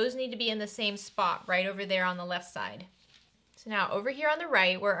that. Those need to be in the same spot right over there on the left side. So now over here on the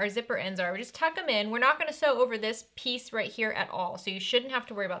right where our zipper ends are, we just tuck them in. We're not going to sew over this piece right here at all, so you shouldn't have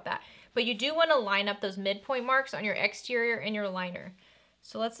to worry about that. But you do want to line up those midpoint marks on your exterior and your liner.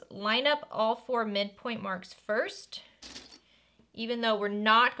 So let's line up all 4 midpoint marks first, even though we're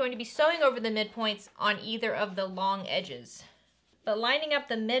not going to be sewing over the midpoints on either of the long edges. But lining up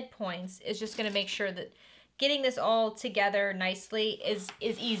the midpoints is just going to make sure that getting this all together nicely is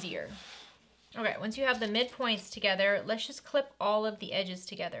easier. Okay, once you have the midpoints together, let's just clip all of the edges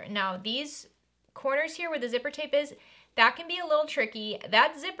together. Now these corners here where the zipper tape is, that can be a little tricky.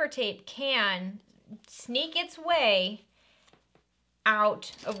 That zipper tape can sneak its way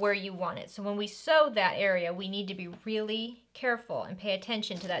out of where you want it. So when we sew that area, we need to be really careful and pay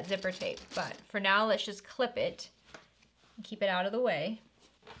attention to that zipper tape. But for now, let's just clip it and keep it out of the way.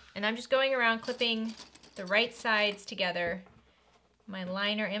 And I'm just going around clipping the right sides together, my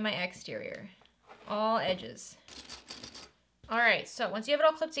liner and my exterior, all edges. All right, so once you have it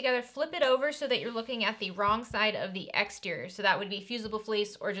all clipped together, flip it over so that you're looking at the wrong side of the exterior. So that would be fusible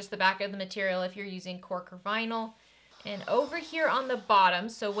fleece or just the back of the material if you're using cork or vinyl. And over here on the bottom,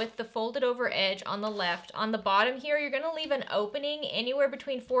 so with the folded over edge on the left, on the bottom here, you're going to leave an opening anywhere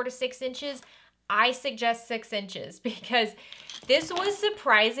between 4 to 6 inches. I suggest 6 inches because this was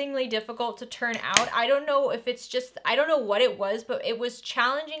surprisingly difficult to turn out. I don't know if it's just, I don't know what it was, but it was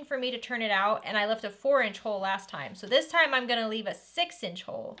challenging for me to turn it out, and I left a 4-inch hole last time. So this time I'm going to leave a 6-inch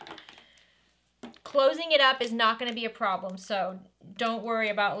hole. Closing it up is not going to be a problem, so don't worry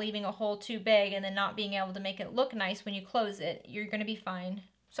about leaving a hole too big and then not being able to make it look nice when you close it. You're going to be fine.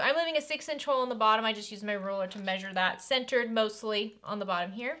 So I'm leaving a 6-inch hole in the bottom. I just used my ruler to measure that, centered mostly on the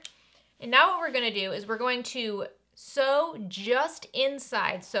bottom here. And now what we're going to do is we're going to sew just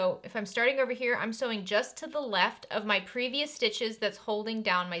inside. So if I'm starting over here, I'm sewing just to the left of my previous stitches that's holding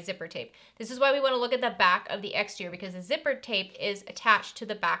down my zipper tape. This is why we want to look at the back of the exterior, because the zipper tape is attached to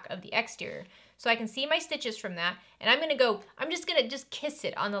the back of the exterior. So I can see my stitches from that, and I'm just going to kiss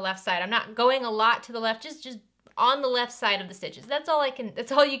it on the left side. I'm not going a lot to the left, just on the left side of the stitches. That's all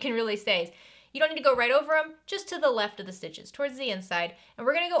you can really say. Is you don't need to go right over them, just to the left of the stitches, towards the inside. And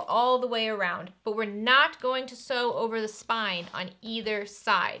we're going to go all the way around, but we're not going to sew over the spine on either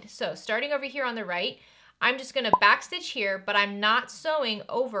side. So starting over here on the right, I'm just going to backstitch here, but I'm not sewing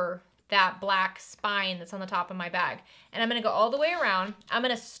over that black spine that's on the top of my bag. And I'm gonna go all the way around. I'm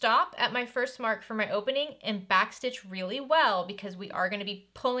gonna stop at my first mark for my opening and backstitch really well because we are gonna be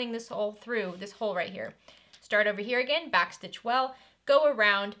pulling this hole through this hole right here. Start over here again, backstitch well, go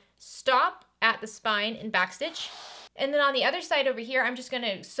around, stop at the spine and backstitch. And then on the other side over here, I'm just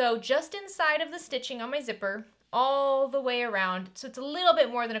gonna sew just inside of the stitching on my zipper all the way around. So it's a little bit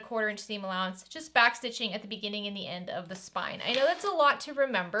more than a 1/4 inch seam allowance, just backstitching at the beginning and the end of the spine. I know that's a lot to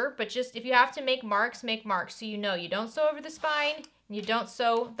remember, but just if you have to make marks so you know you don't sew over the spine, you don't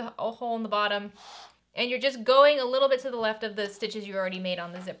sew the hole in the bottom, and you're just going a little bit to the left of the stitches you already made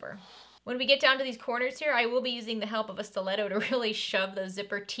on the zipper. When we get down to these corners here, I will be using the help of a stiletto to really shove those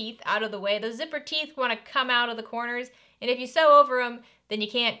zipper teeth out of the way. Those zipper teeth want to come out of the corners, and if you sew over them, then you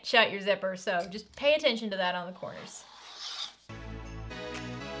can't shut your zipper, so just pay attention to that on the corners.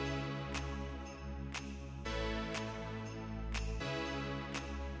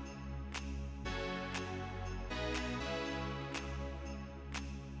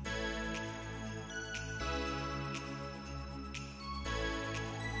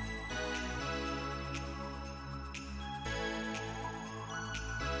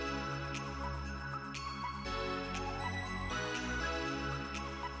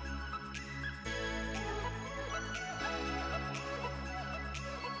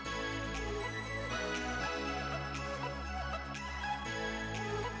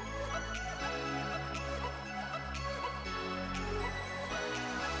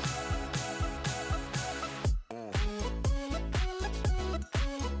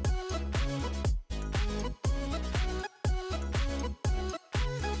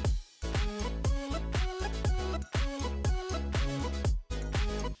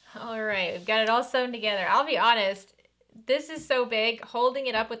 All right, we've got it all sewn together. I'll be honest, this is so big, holding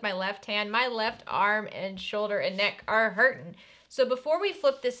it up with my left hand, my left arm and shoulder and neck are hurting. So before we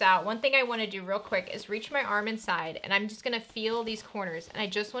flip this out, one thing I want to do real quick is reach my arm inside, and I'm just going to feel these corners. And I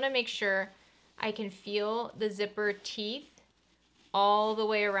just want to make sure I can feel the zipper teeth all the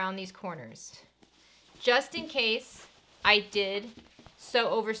way around these corners. Just in case I did sew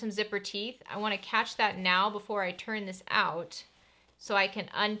over some zipper teeth, I want to catch that now before I turn this out, so I can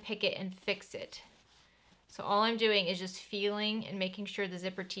unpick it and fix it. So all I'm doing is just feeling and making sure the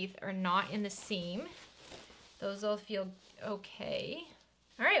zipper teeth are not in the seam. Those all feel okay.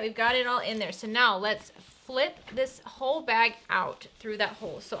 All right, we've got it all in there. So now let's flip this whole bag out through that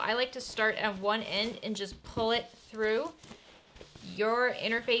hole. So I like to start at one end and just pull it through. Your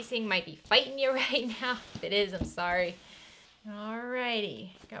interfacing might be fighting you right now. If it is, I'm sorry.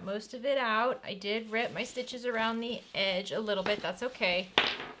 Alrighty, got most of it out. I did rip my stitches around the edge a little bit, that's okay.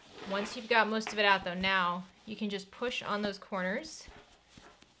 Once you've got most of it out though, now you can just push on those corners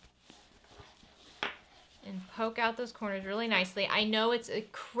and poke out those corners really nicely. I know it's a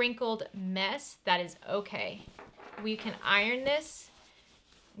crinkled mess, that is okay. We can iron this,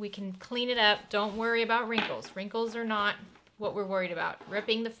 we can clean it up, don't worry about wrinkles. Wrinkles are not what we're worried about.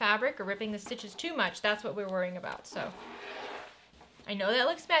 Ripping the fabric or ripping the stitches too much, that's what we're worrying about. So I know that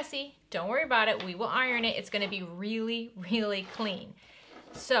looks messy. Don't worry about it. We will iron it. It's going to be really, really clean.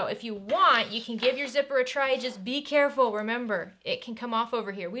 So if you want, you can give your zipper a try. Just be careful. Remember, it can come off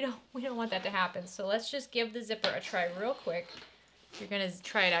over here. We don't want that to happen. So let's just give the zipper a try real quick. If you're going to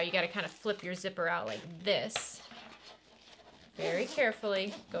try it out, you got to kind of flip your zipper out like this. Very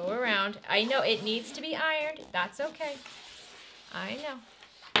carefully. Go around. I know it needs to be ironed. That's okay. I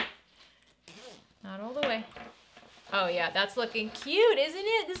know. Not all the way. Oh yeah, that's looking cute, isn't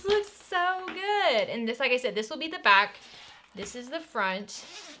it? This looks so good. And this, like I said, this will be the back. This is the front.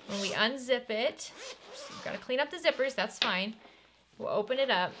 When we unzip it, we've got to clean up the zippers, that's fine. We'll open it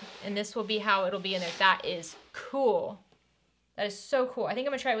up, and this will be how it'll be in there. That is cool. That is so cool. I think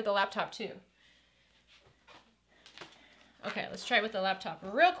I'm gonna try it with the laptop too. Okay, let's try it with the laptop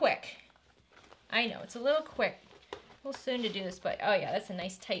real quick. I know, it's a little quick. A little soon to do this, but oh yeah, that's a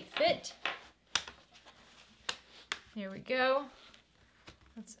nice tight fit. Here we go.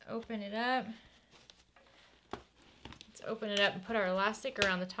 Let's open it up. Let's open it up and put our elastic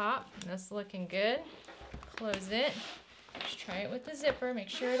around the top. And that's looking good. Close it. Just try it with the zipper. Make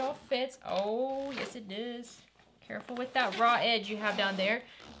sure it all fits. Oh, yes it does. Careful with that raw edge you have down there.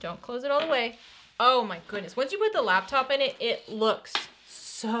 Don't close it all the way. Oh my goodness. Once you put the laptop in it, it looks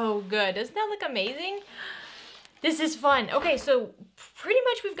so good. Doesn't that look amazing? This is fun. Okay, so pretty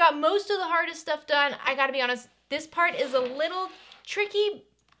much we've got most of the hardest stuff done. I gotta be honest, this part is a little tricky,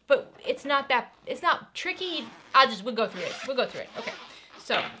 but it's not tricky. We'll go through it. We'll go through it. Okay.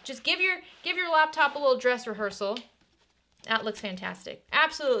 So just give your laptop a little dress rehearsal. That looks fantastic.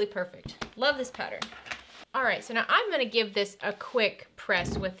 Absolutely perfect. Love this pattern. All right, so now I'm gonna give this a quick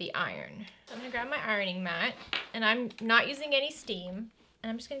press with the iron. So I'm gonna grab my ironing mat, and I'm not using any steam, and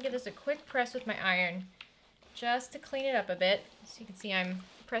I'm just gonna give this a quick press with my iron just to clean it up a bit. So you can see I'm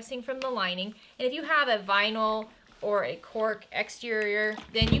pressing from the lining. And if you have a vinyl or a cork exterior,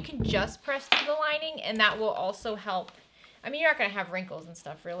 then you can just press through the lining, and that will also help. I mean, you're not gonna have wrinkles and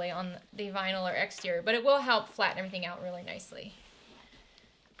stuff really on the vinyl or exterior, but it will help flatten everything out really nicely.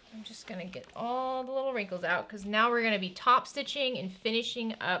 I'm just gonna get all the little wrinkles out because now we're gonna be top stitching and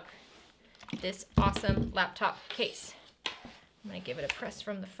finishing up this awesome laptop case. I'm gonna give it a press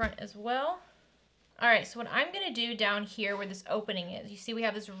from the front as well. All right, so what I'm gonna do down here where this opening is, you see we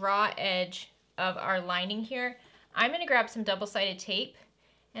have this raw edge of our lining here. I'm gonna grab some double-sided tape,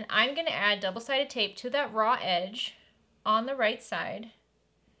 and I'm gonna add double-sided tape to that raw edge on the right side.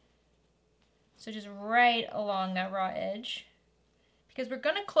 So just right along that raw edge. Because we're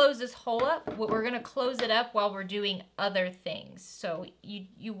gonna close this hole up, we're gonna close it up while we're doing other things. So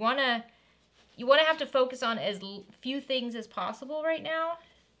you wanna have to focus on as few things as possible right now.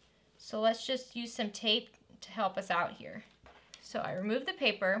 So let's just use some tape to help us out here. So I remove the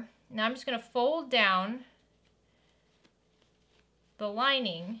paper. Now I'm just gonna fold down the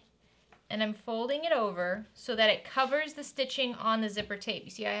lining, and I'm folding it over so that it covers the stitching on the zipper tape.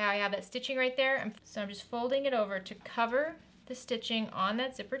 You see how I have that stitching right there? So I'm just folding it over to cover the stitching on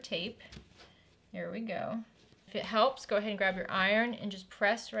that zipper tape. There we go. If it helps, go ahead and grab your iron and just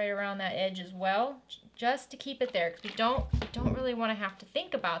press right around that edge as well, just to keep it there, because we don't really want to have to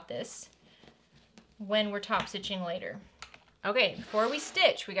think about this when we're top stitching later. Okay, before we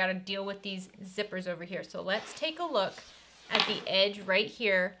stitch, we got to deal with these zippers over here. So let's take a look at the edge right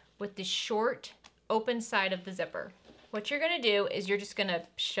here with the short open side of the zipper. What you're gonna do is you're just gonna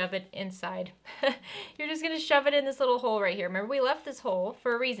shove it inside. You're just gonna shove it in this little hole right here. Remember, we left this hole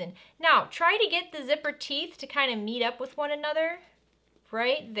for a reason. Now, try to get the zipper teeth to kind of meet up with one another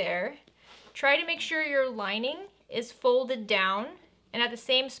right there. Try to make sure your lining is folded down and at the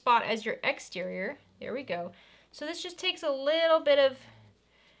same spot as your exterior. There we go. So this just takes a little bit of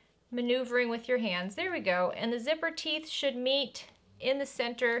maneuvering with your hands. There we go. And the zipper teeth should meet in the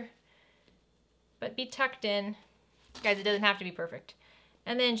center, but be tucked in. Guys, it doesn't have to be perfect.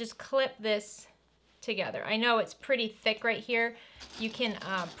 And then just clip this together. I know it's pretty thick right here. You can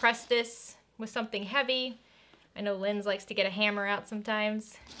press this with something heavy. I know Linds likes to get a hammer out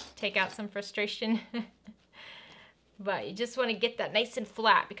sometimes, take out some frustration. But you just want to get that nice and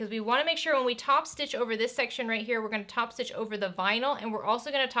flat, because we want to make sure when we top stitch over this section right here, we're going to top stitch over the vinyl, and we're also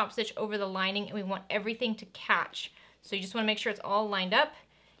going to top stitch over the lining, and we want everything to catch. So you just want to make sure it's all lined up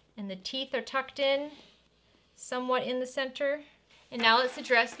and the teeth are tucked in somewhat in the center. And now let's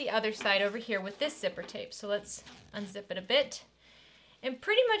address the other side over here with this zipper tape. So let's unzip it a bit. And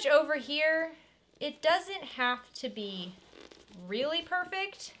pretty much over here, it doesn't have to be really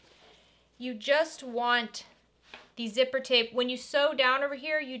perfect. You just want the zipper tape, when you sew down over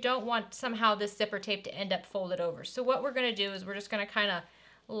here, you don't want somehow this zipper tape to end up folded over. So what we're gonna do is we're just gonna kind of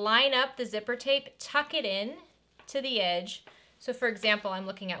line up the zipper tape, tuck it in to the edge. So for example, I'm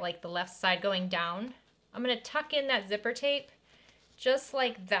looking at like the left side going down. I'm gonna tuck in that zipper tape just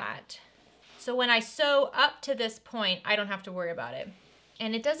like that. So when I sew up to this point, I don't have to worry about it.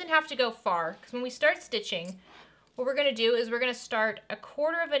 And it doesn't have to go far, because when we start stitching, what we're gonna do is we're gonna start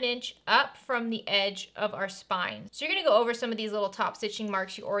 1/4 inch up from the edge of our spine. So you're gonna go over some of these little top stitching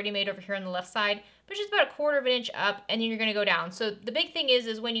marks you already made over here on the left side, but just about 1/4 inch up, and then you're gonna go down. So the big thing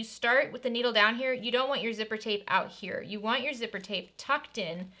is when you start with the needle down here, you don't want your zipper tape out here. You want your zipper tape tucked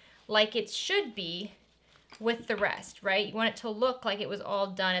in like it should be with the rest, right? You want it to look like it was all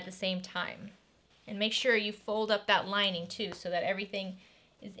done at the same time. And make sure you fold up that lining too, so that everything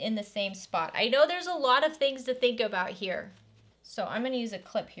is in the same spot. I know there's a lot of things to think about here. So I'm gonna use a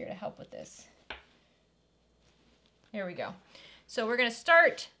clip here to help with this. There we go. So we're gonna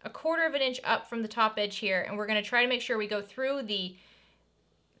start 1/4 inch up from the top edge here, and we're gonna try to make sure we go through the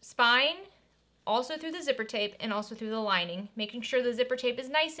spine, also through the zipper tape, and also through the lining, making sure the zipper tape is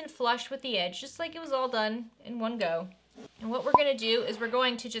nice and flush with the edge, just like it was all done in one go. And what we're gonna do is we're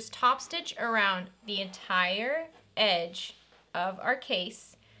going to just top stitch around the entire edge of our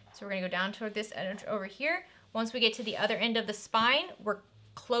case. So we're gonna go down toward this edge over here. Once we get to the other end of the spine, we're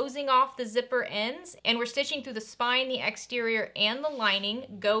closing off the zipper ends, and we're stitching through the spine, the exterior, and the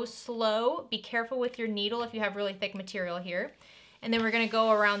lining. Go slow, be careful with your needle if you have really thick material here. And then we're gonna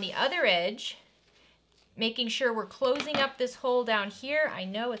go around the other edge, making sure we're closing up this hole down here. I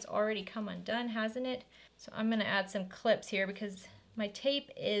know it's already come undone, hasn't it? So I'm gonna add some clips here because my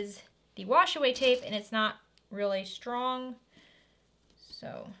tape is the wash away tape and it's not really strong.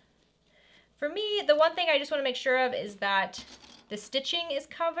 So For me, the one thing I just want to make sure of is that the stitching is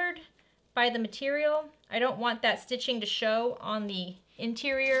covered by the material. I don't want that stitching to show on the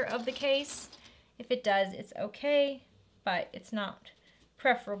interior of the case. If it does, it's okay, but it's not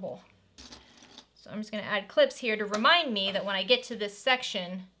preferable. So I'm just going to add clips here to remind me that when I get to this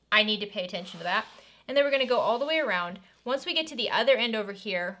section, I need to pay attention to that. And then we're going to go all the way around. Once we get to the other end over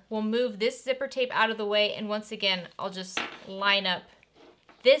here, we'll move this zipper tape out of the way, and once again, I'll just line up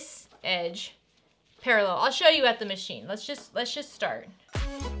this edge parallel. I'll show you at the machine. Let's just start.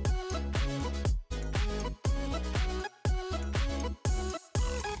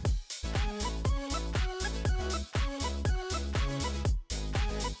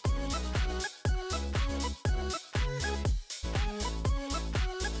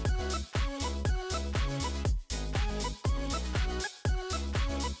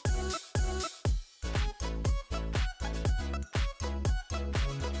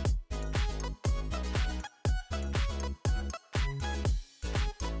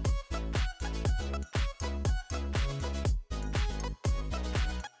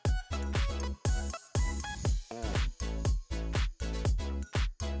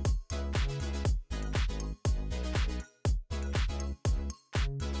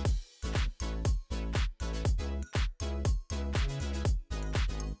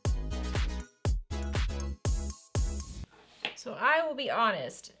 So I will be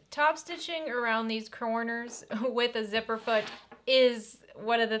honest, top stitching around these corners with a zipper foot is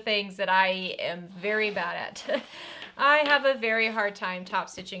one of the things that I am very bad at. I have a very hard time top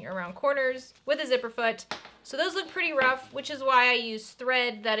stitching around corners with a zipper foot. So those look pretty rough, which is why I use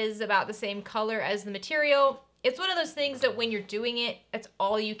thread that is about the same color as the material. It's one of those things that when you're doing it, that's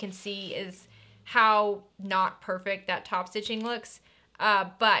all you can see is how not perfect that top stitching looks.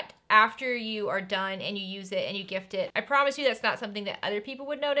 But after you are done and you use it and you gift it, I promise you that's not something that other people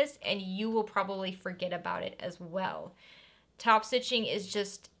would notice, and you will probably forget about it as well. Top stitching is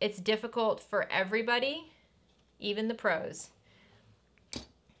just, it's difficult for everybody, even the pros.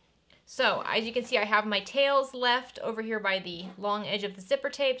 So as you can see, I have my tails left over here by the long edge of the zipper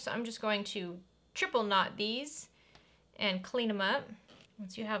tape, so I'm just going to triple knot these and clean them up.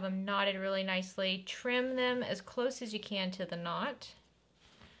 Once you have them knotted really nicely, trim them as close as you can to the knot.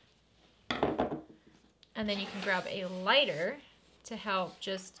 And then you can grab a lighter to help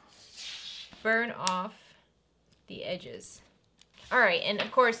just burn off the edges. All right, and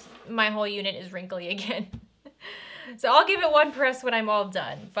of course, my whole unit is wrinkly again. So I'll give it one press when I'm all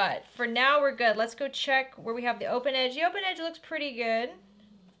done. But for now, we're good. Let's go check where we have the open edge. The open edge looks pretty good.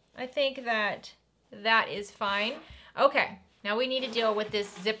 I think that is fine. Okay, now we need to deal with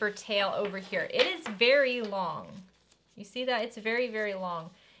this zipper tail over here. It is very long. You see that? It's very, very long.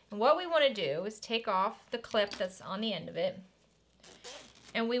 And what we want to do is take off the clip that's on the end of it,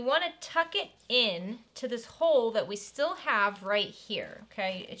 and we want to tuck it in to this hole that we still have right here,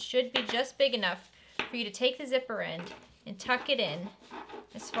 okay? It should be just big enough for you to take the zipper end and tuck it in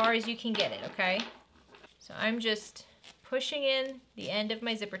as far as you can get it, okay? So I'm just pushing in the end of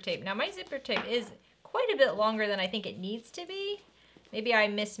my zipper tape. Now my zipper tape is quite a bit longer than I think it needs to be. Maybe I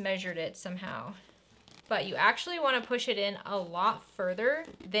mismeasured it somehow. But you actually want to push it in a lot further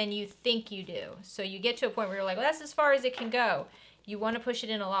than you think you do. So you get to a point where you're like, well, that's as far as it can go. You want to push it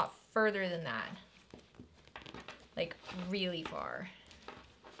in a lot further than that. Like really far.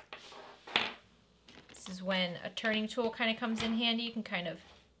 This is when a turning tool kind of comes in handy. You can kind of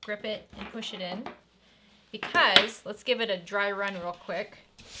grip it and push it in. Because, let's give it a dry run real quick.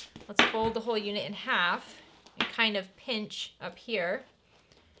 Let's fold the whole unit in half and kind of pinch up here.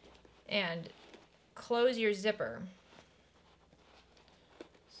 And close your zipper.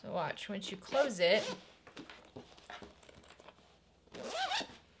 So watch, once you close it,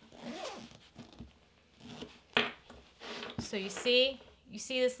 so you see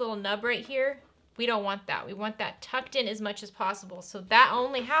this little nub right here? We don't want that. We want that tucked in as much as possible. So that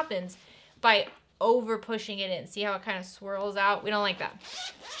only happens by over pushing it in. See how it kind of swirls out? We don't like that.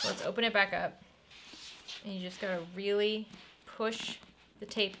 So let's open it back up. And you just gotta really push the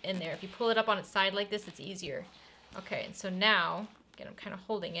tape in there. If you pull it up on its side like this, it's easier. Okay, and so now, again, I'm kind of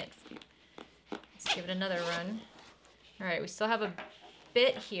holding it. Let's give it another run. All right, we still have a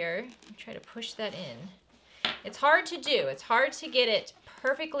bit here. Try to push that in. It's hard to do. It's hard to get it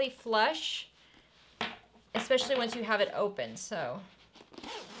perfectly flush, especially once you have it open. So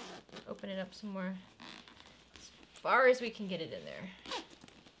open it up some more, as far as we can get it in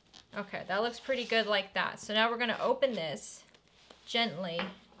there. Okay, that looks pretty good like that. So now we're gonna open this gently,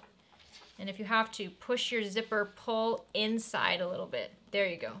 and if you have to, push your zipper, pull inside a little bit. There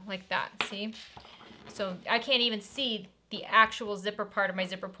you go, like that, see? So I can't even see the actual zipper part of my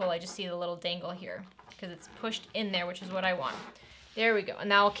zipper pull. I just see the little dangle here because it's pushed in there, which is what I want. There we go. And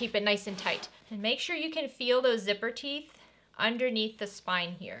now I'll keep it nice and tight. And make sure you can feel those zipper teeth underneath the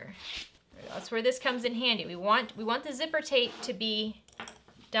spine here. That's where this comes in handy. We want the zipper tape to be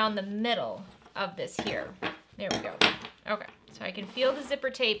down the middle of this here. There we go. Okay, so I can feel the zipper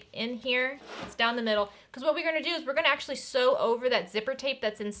tape in here. It's down the middle. Because what we're going to do is we're going to actually sew over that zipper tape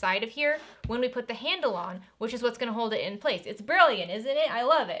that's inside of here when we put the handle on, which is what's going to hold it in place. It's brilliant, isn't it? I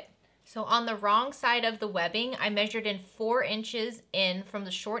love it. So on the wrong side of the webbing, I measured in 4 inches in from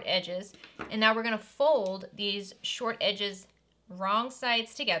the short edges. And now we're going to fold these short edges wrong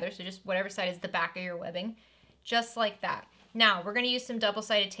sides together. So just whatever side is the back of your webbing, just like that. Now we're going to use some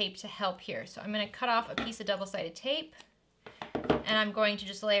double-sided tape to help here. So I'm going to cut off a piece of double-sided tape. And I'm going to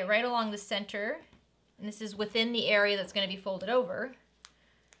just lay it right along the center. And this is within the area that's going to be folded over.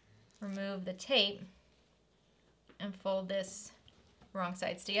 Remove the tape and fold this wrong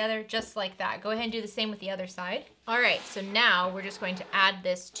sides together, just like that. Go ahead and do the same with the other side. All right, so now we're just going to add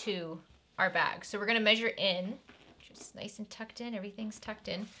this to our bag. So we're going to measure in, just nice and tucked in, everything's tucked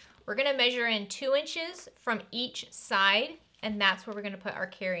in. We're going to measure in 2 inches from each side, and that's where we're going to put our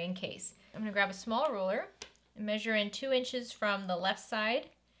carrying case. I'm going to grab a small ruler and measure in 2 inches from the left side,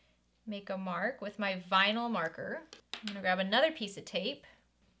 make a mark with my vinyl marker. I'm going to grab another piece of tape,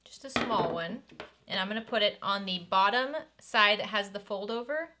 just a small one, and I'm going to put it on the bottom side that has the fold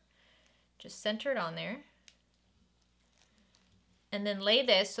over, just center it on there, and then lay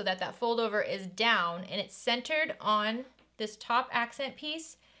this so that that fold over is down and it's centered on this top accent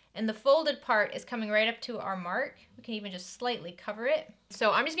piece. And the folded part is coming right up to our mark. We can even just slightly cover it.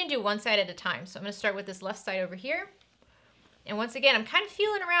 So I'm just gonna do one side at a time. So I'm gonna start with this left side over here. And once again, I'm kind of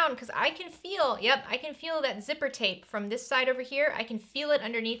feeling around because I can feel, yep, I can feel that zipper tape from this side over here. I can feel it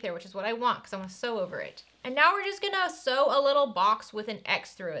underneath there, which is what I want because I want to sew over it. And now we're just gonna sew a little box with an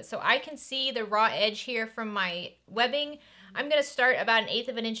X through it. So I can see the raw edge here from my webbing. I'm gonna start about 1/8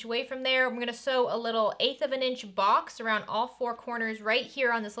 of an inch away from there. I'm gonna sew a little 1/8 of an inch box around all 4 corners right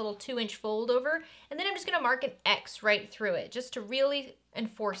here on this little 2-inch fold over. And then I'm just gonna mark an X right through it just to really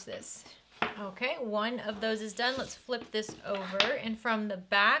enforce this. Okay, one of those is done. Let's flip this over. And from the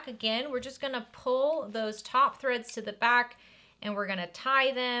back, again, we're just gonna pull those top threads to the back and we're gonna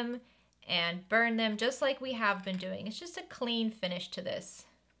tie them and burn them just like we have been doing. It's just a clean finish to this.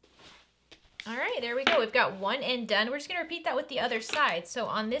 All right, there we go. We've got one end done. We're just gonna repeat that with the other side. So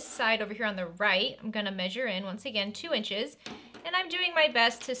on this side over here on the right, I'm gonna measure in, once again, 2 inches. And I'm doing my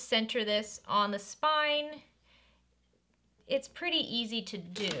best to center this on the spine. It's pretty easy to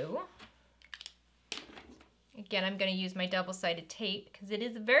do. Again, I'm gonna use my double-sided tape because it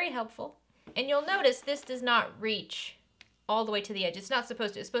is very helpful. And you'll notice this does not reach all the way to the edge. It's not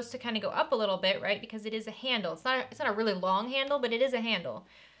supposed to. It's supposed to kind of go up a little bit, right? Because it is a handle. It's not a really long handle, but it is a handle.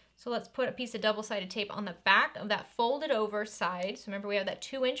 So let's put a piece of double-sided tape on the back of that folded over side. So remember we have that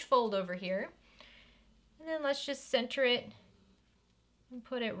 2-inch fold over here. And then let's just center it and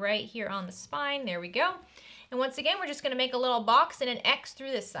put it right here on the spine. There we go. And once again, we're just gonna make a little box and an X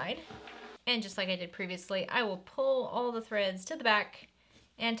through this side. And just like I did previously, I will pull all the threads to the back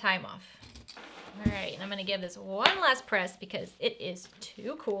and tie them off. All right, and I'm gonna give this one last press because it is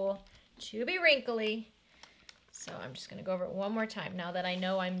too cool to be wrinkly. So I'm just gonna go over it one more time now that I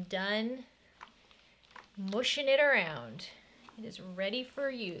know I'm done mushing it around. It is ready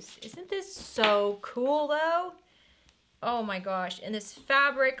for use. Isn't this so cool though? Oh my gosh, and this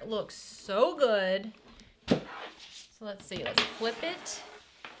fabric looks so good. So let's see, let's flip it.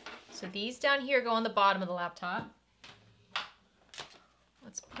 So these down here go on the bottom of the laptop.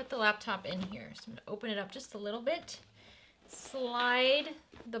 Let's put the laptop in here. So I'm gonna open it up just a little bit, slide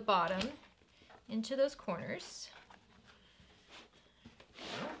the bottom into those corners.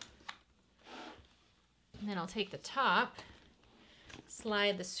 And then I'll take the top,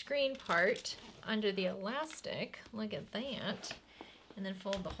 slide the screen part under the elastic, look at that, and then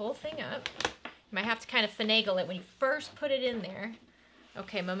fold the whole thing up. You might have to kind of finagle it when you first put it in there.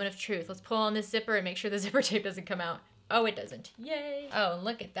 Okay, moment of truth. Let's pull on this zipper and make sure the zipper tape doesn't come out. Oh, it doesn't. Yay. Oh, and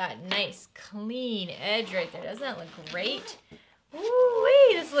look at that nice, clean edge right there. Doesn't that look great?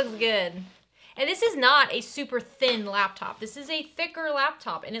 Ooh-wee, this looks good. And this is not a super thin laptop. This is a thicker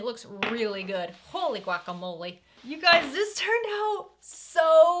laptop, and it looks really good. Holy guacamole. You guys, this turned out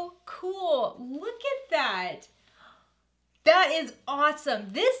so cool. Look at that. That is awesome.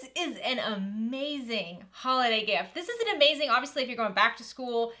 This is an amazing holiday gift. This is an amazing, obviously, if you're going back to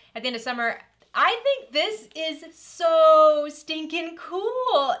school at the end of summer. I think this is so stinking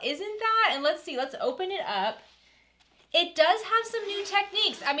cool, isn't that? And let's see, let's open it up. It does have some new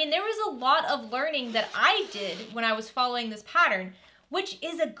techniques. I mean, there was a lot of learning that I did when I was following this pattern, which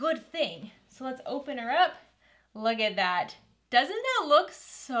is a good thing. So let's open her up. Look at that. Doesn't that look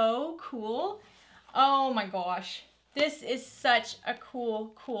so cool? Oh my gosh. This is such a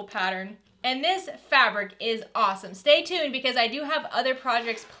cool, cool pattern. And this fabric is awesome. Stay tuned because I do have other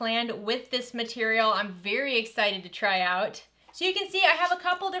projects planned with this material I'm very excited to try out. So you can see I have a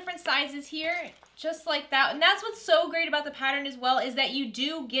couple different sizes here, just like that. And that's what's so great about the pattern as well, is that you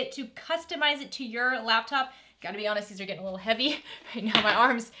do get to customize it to your laptop. Gotta be honest, these are getting a little heavy. Right now my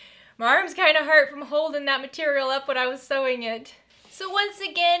arms kind of hurt from holding that material up when I was sewing it. So once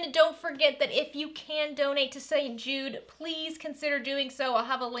again, don't forget that if you can donate to St. Jude, please consider doing so. I'll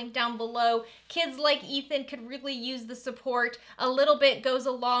have a link down below. Kids like Ethan could really use the support. A little bit goes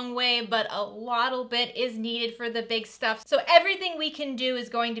a long way, but a lot bit is needed for the big stuff. So everything we can do is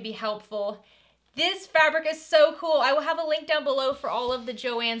going to be helpful. This fabric is so cool. I will have a link down below for all of the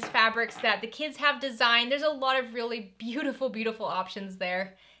Joann's fabrics that the kids have designed. There's a lot of really beautiful, beautiful options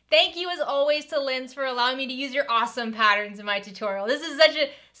there. Thank you as always to Linds for allowing me to use your awesome patterns in my tutorial. This is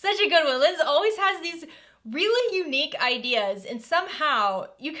such a good one. Linds always has these really unique ideas and somehow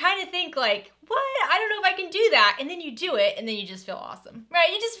you kind of think like, what? I don't know if I can do that. And then you do it and then you just feel awesome, right?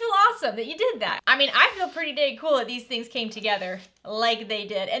 You just feel awesome that you did that. I mean, I feel pretty dang cool that these things came together like they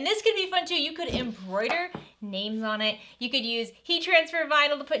did. And this could be fun too. You could embroider names on it. You could use heat transfer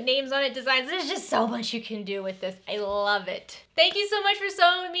vinyl to put names on it, designs. There's just so much you can do with this. I love it. Thank you so much for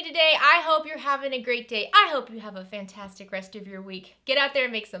sewing with me today. I hope you're having a great day. I hope you have a fantastic rest of your week. Get out there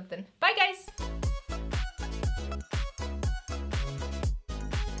and make something. Bye guys.